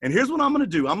hand. And here's what I'm going to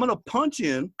do. I'm going to punch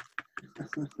in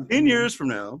 10 years from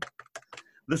now,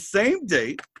 the same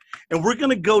date, and we're going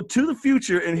to go to the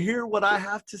future and hear what I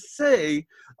have to say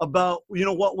about, you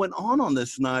know, what went on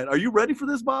this night. Are you ready for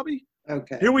this, Bobby?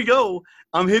 Okay. Here we go.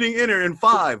 I'm hitting enter in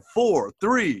 5, 4,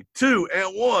 3, 2,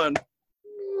 and 1.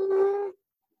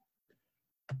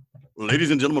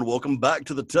 Ladies and gentlemen, welcome back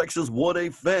to the Texas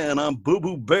 1A Fan. I'm Boo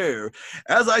Boo Bear.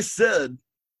 As I said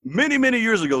many, many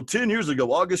years ago, 10 years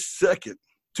ago, August 2nd,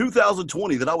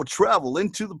 2020, that I would travel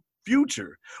into the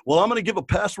future. Well, I'm going to give a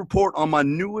past report on my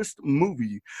newest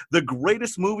movie, the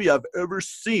greatest movie I've ever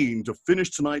seen to finish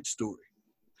tonight's story.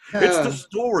 It's the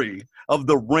story of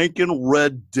the Rankin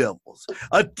Red Devils,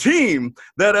 a team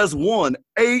that has won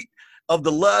 8 of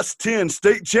the last 10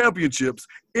 state championships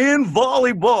in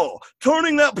volleyball,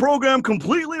 turning that program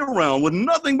completely around with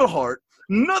nothing but heart,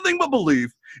 nothing but belief,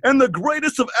 and the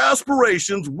greatest of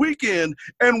aspirations week in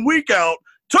and week out,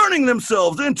 turning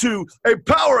themselves into a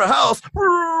powerhouse.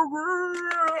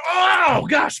 Oh,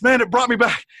 gosh, man, it brought me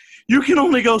back. You can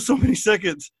only go so many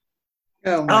seconds.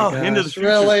 Oh, my gosh, into the future.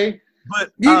 Really?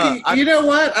 But you know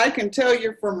what? I can tell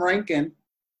you're from Rankin.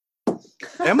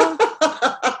 Am I?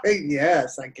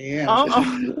 Yes, I can.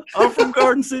 I'm from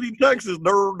Garden City, Texas.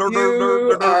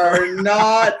 You are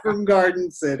not from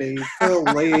Garden City.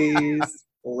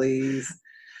 Please.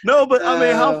 No, but I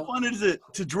mean, how fun is it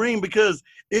to dream? Because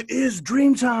it is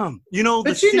dream time. You know,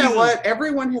 but you know what?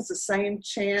 Everyone has the same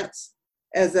chance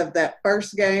as of that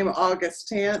first game,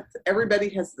 August 10th. Everybody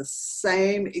has the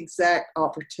same exact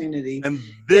opportunity. And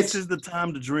this is the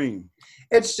time to dream.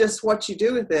 It's just what you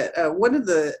do with it. One of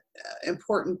the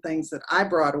important things that I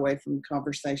brought away from the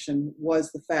conversation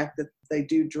was the fact that they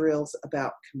do drills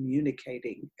about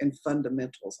communicating and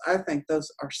fundamentals. I think those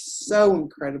are so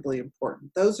incredibly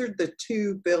important. Those are the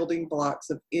 2 building blocks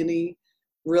of any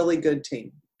really good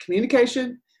team.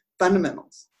 Communication,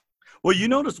 fundamentals. Well, you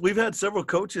notice we've had several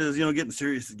coaches, getting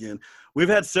serious again. We've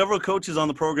had several coaches on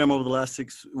the program over the last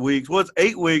 6 weeks. Well, it's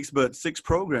 8 weeks, but 6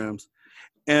 programs.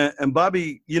 And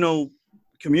Bobby,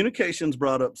 communication's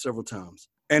brought up several times.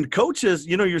 And coaches,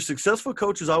 you know, your successful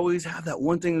coaches always have that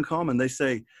one thing in common. They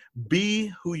say,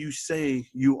 be who you say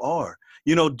you are.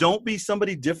 You know, don't be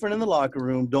somebody different in the locker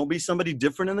room. Don't be somebody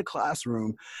different in the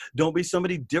classroom. Don't be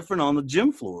somebody different on the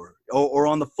gym floor or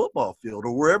on the football field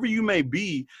or wherever you may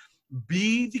be.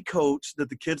 Be the coach that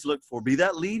the kids look for. Be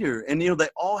that leader. And, you know, they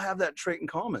all have that trait in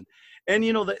common. And,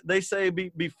 you know, they say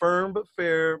be firm but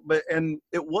fair. And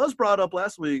it was brought up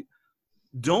last week,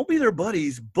 don't be their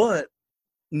buddies, but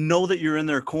know that you're in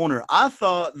their corner. I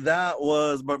thought that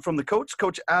was, but from the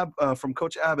Coach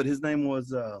Abbott, his name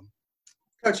was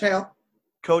Coach Hale.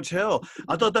 Coach Hale.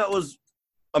 I thought that was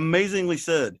amazingly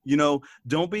said. You know,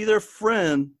 don't be their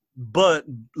friend, but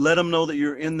let them know that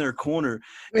you're in their corner.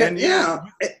 And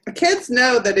kids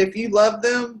know that if you love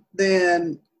them,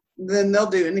 then they'll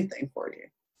do anything for you.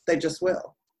 They just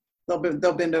will.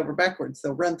 They'll bend over backwards.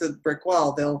 They'll run through the brick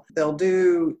wall. They'll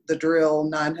do the drill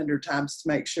 900 times to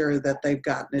make sure that they've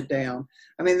gotten it down.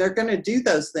 I mean, they're going to do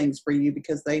those things for you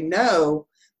because they know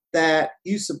that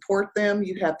you support them,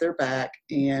 you have their back,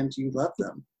 and you love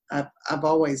them. I've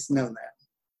always known that.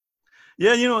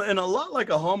 Yeah, you know, and a lot like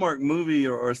a Hallmark movie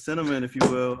or sentiment, if you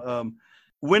will,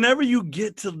 whenever you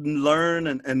get to learn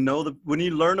and know when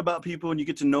you learn about people and you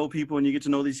get to know people and you get to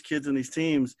know these kids and these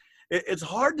teams, it's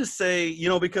hard to say, you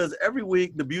know, because every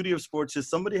week the beauty of sports is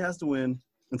somebody has to win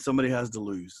and somebody has to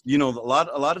lose. You know, a lot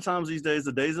of times these days,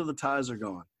 the days of the ties are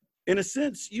gone. In a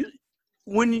sense,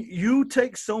 when you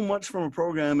take so much from a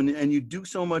program and you do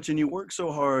so much and you work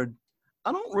so hard,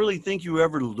 I don't really think you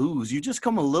ever lose. You just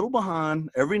come a little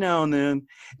behind every now and then,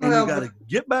 and you got to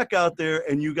get back out there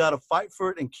and you got to fight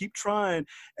for it and keep trying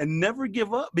and never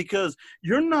give up, because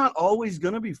you're not always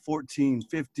going to be 14,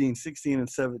 15, 16, and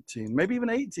 17, maybe even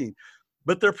 18.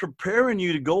 But they're preparing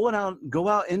you to go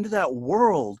out into that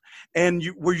world and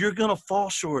where you're going to fall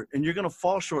short and you're going to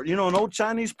fall short. You know, an old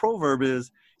Chinese proverb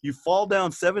is, you fall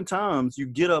down 7 times, you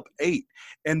get up 8.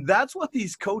 And that's what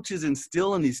these coaches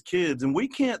instill in these kids. And we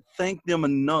can't thank them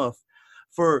enough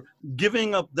for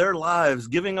giving up their lives,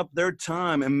 giving up their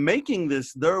time, and making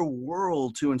this their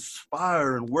world to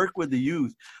inspire and work with the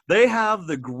youth. They have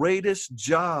the greatest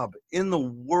job in the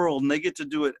world, and they get to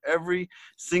do it every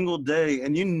single day.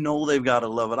 And you know they've got to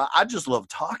love it. I just love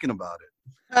talking about it.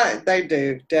 They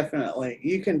do, definitely.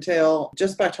 You can tell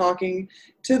just by talking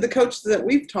to the coaches that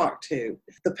we've talked to,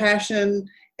 the passion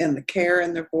and the care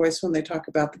in their voice when they talk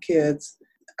about the kids.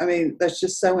 I mean, that's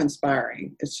just so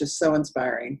inspiring. It's just so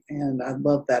inspiring. And I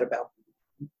love that about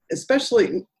them.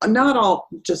 Especially not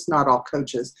all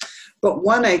coaches, but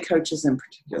 1A coaches in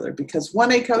particular, because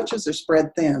 1A coaches are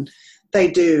spread thin.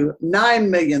 They do 9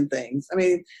 million things. I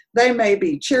mean, they may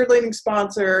be cheerleading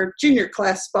sponsor, junior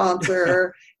class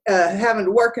sponsor, having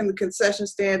to work in the concession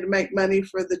stand to make money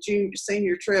for the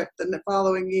senior trip the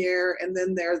following year. And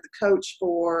then they're the coach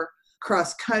for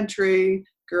cross country,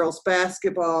 girls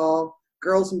basketball,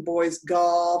 girls and boys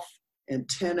golf, and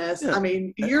tennis. Yeah. I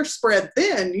mean, you're spread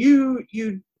thin. You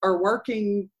are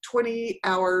working 20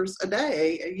 hours a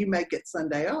day and you may get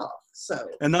Sunday off. So,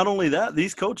 and not only that,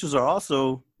 these coaches are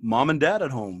also mom and dad at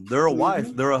home. They're a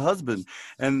wife, they're a husband,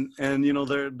 and you know,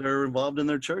 they're involved in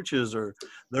their churches, or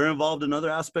they're involved in other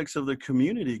aspects of their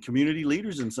community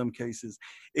leaders in some cases.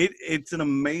 It's an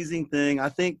amazing thing. I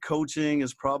think coaching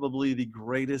is probably the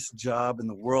greatest job in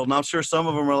the world. And I'm sure some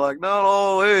of them are like,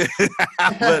 no, hey.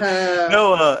 But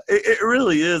no, it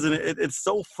really is, and it's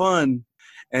so fun.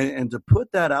 And to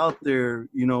put that out there,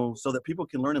 you know, so that people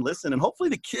can learn and listen, and hopefully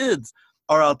the kids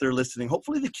are out there listening.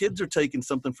 Hopefully the kids are taking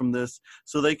something from this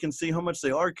so they can see how much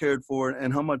they are cared for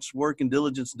and how much work and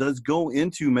diligence does go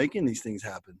into making these things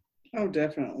happen. Oh,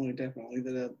 definitely.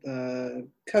 The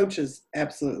coaches,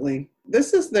 absolutely.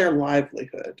 This is their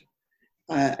livelihood.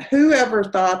 Whoever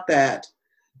thought that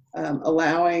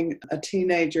allowing a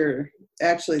teenager,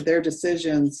 actually their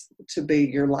decisions to be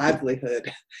your livelihood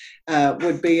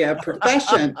would be a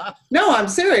profession. No, I'm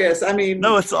serious. I mean,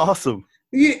 no, it's awesome.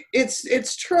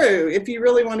 It's true. If you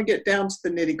really want to get down to the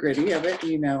nitty gritty of it,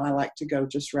 you know, I like to go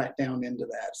just right down into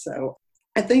that. So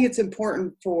I think it's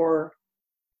important for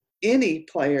any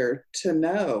player to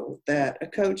know that a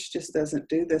coach just doesn't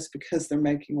do this because they're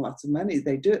making lots of money.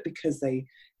 They do it because they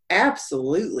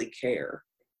absolutely care.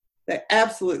 They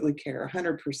absolutely care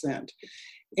 100%.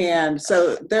 And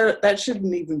so that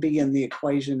shouldn't even be in the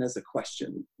equation as a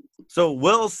question. So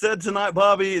well said tonight,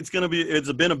 Bobby. It's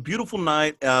been a beautiful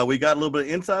night. We got a little bit of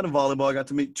insight in volleyball. I got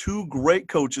to meet 2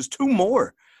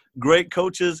 more great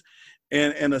coaches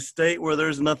in a state where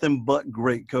there's nothing but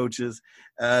great coaches.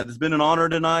 It's been an honor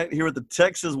tonight here at the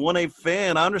Texas 1A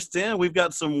Fan. I understand we've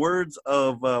got some words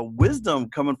of wisdom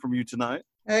coming from you tonight.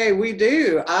 Hey, we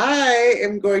do. I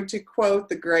am going to quote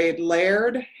the great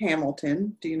Laird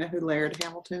Hamilton. Do you know who Laird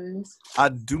Hamilton is? I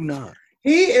do not.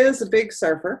 He is a big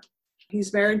surfer.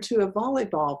 He's married to a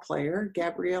volleyball player,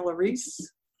 Gabriella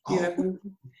Reese. You know who?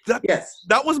 Yes.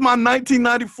 That was my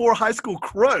 1994 high school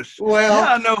crush. Well,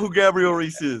 yeah, I know who Gabrielle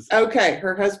Reese is. Okay,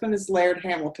 her husband is Laird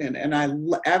Hamilton, and I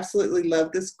absolutely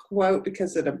love this quote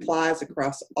because it applies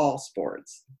across all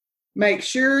sports. Make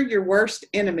sure your worst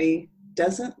enemy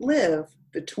doesn't live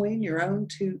between your own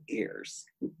two ears.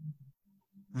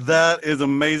 That is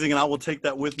amazing, and I will take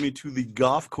that with me to the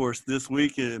golf course this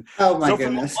weekend. Oh, my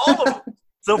goodness.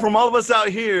 So from all of us out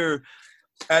here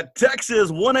at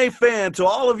Texas 1A Fan, to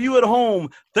all of you at home,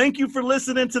 thank you for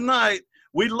listening tonight.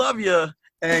 We love you,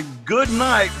 and good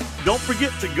night. Don't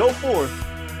forget to go forth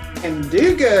and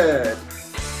do good.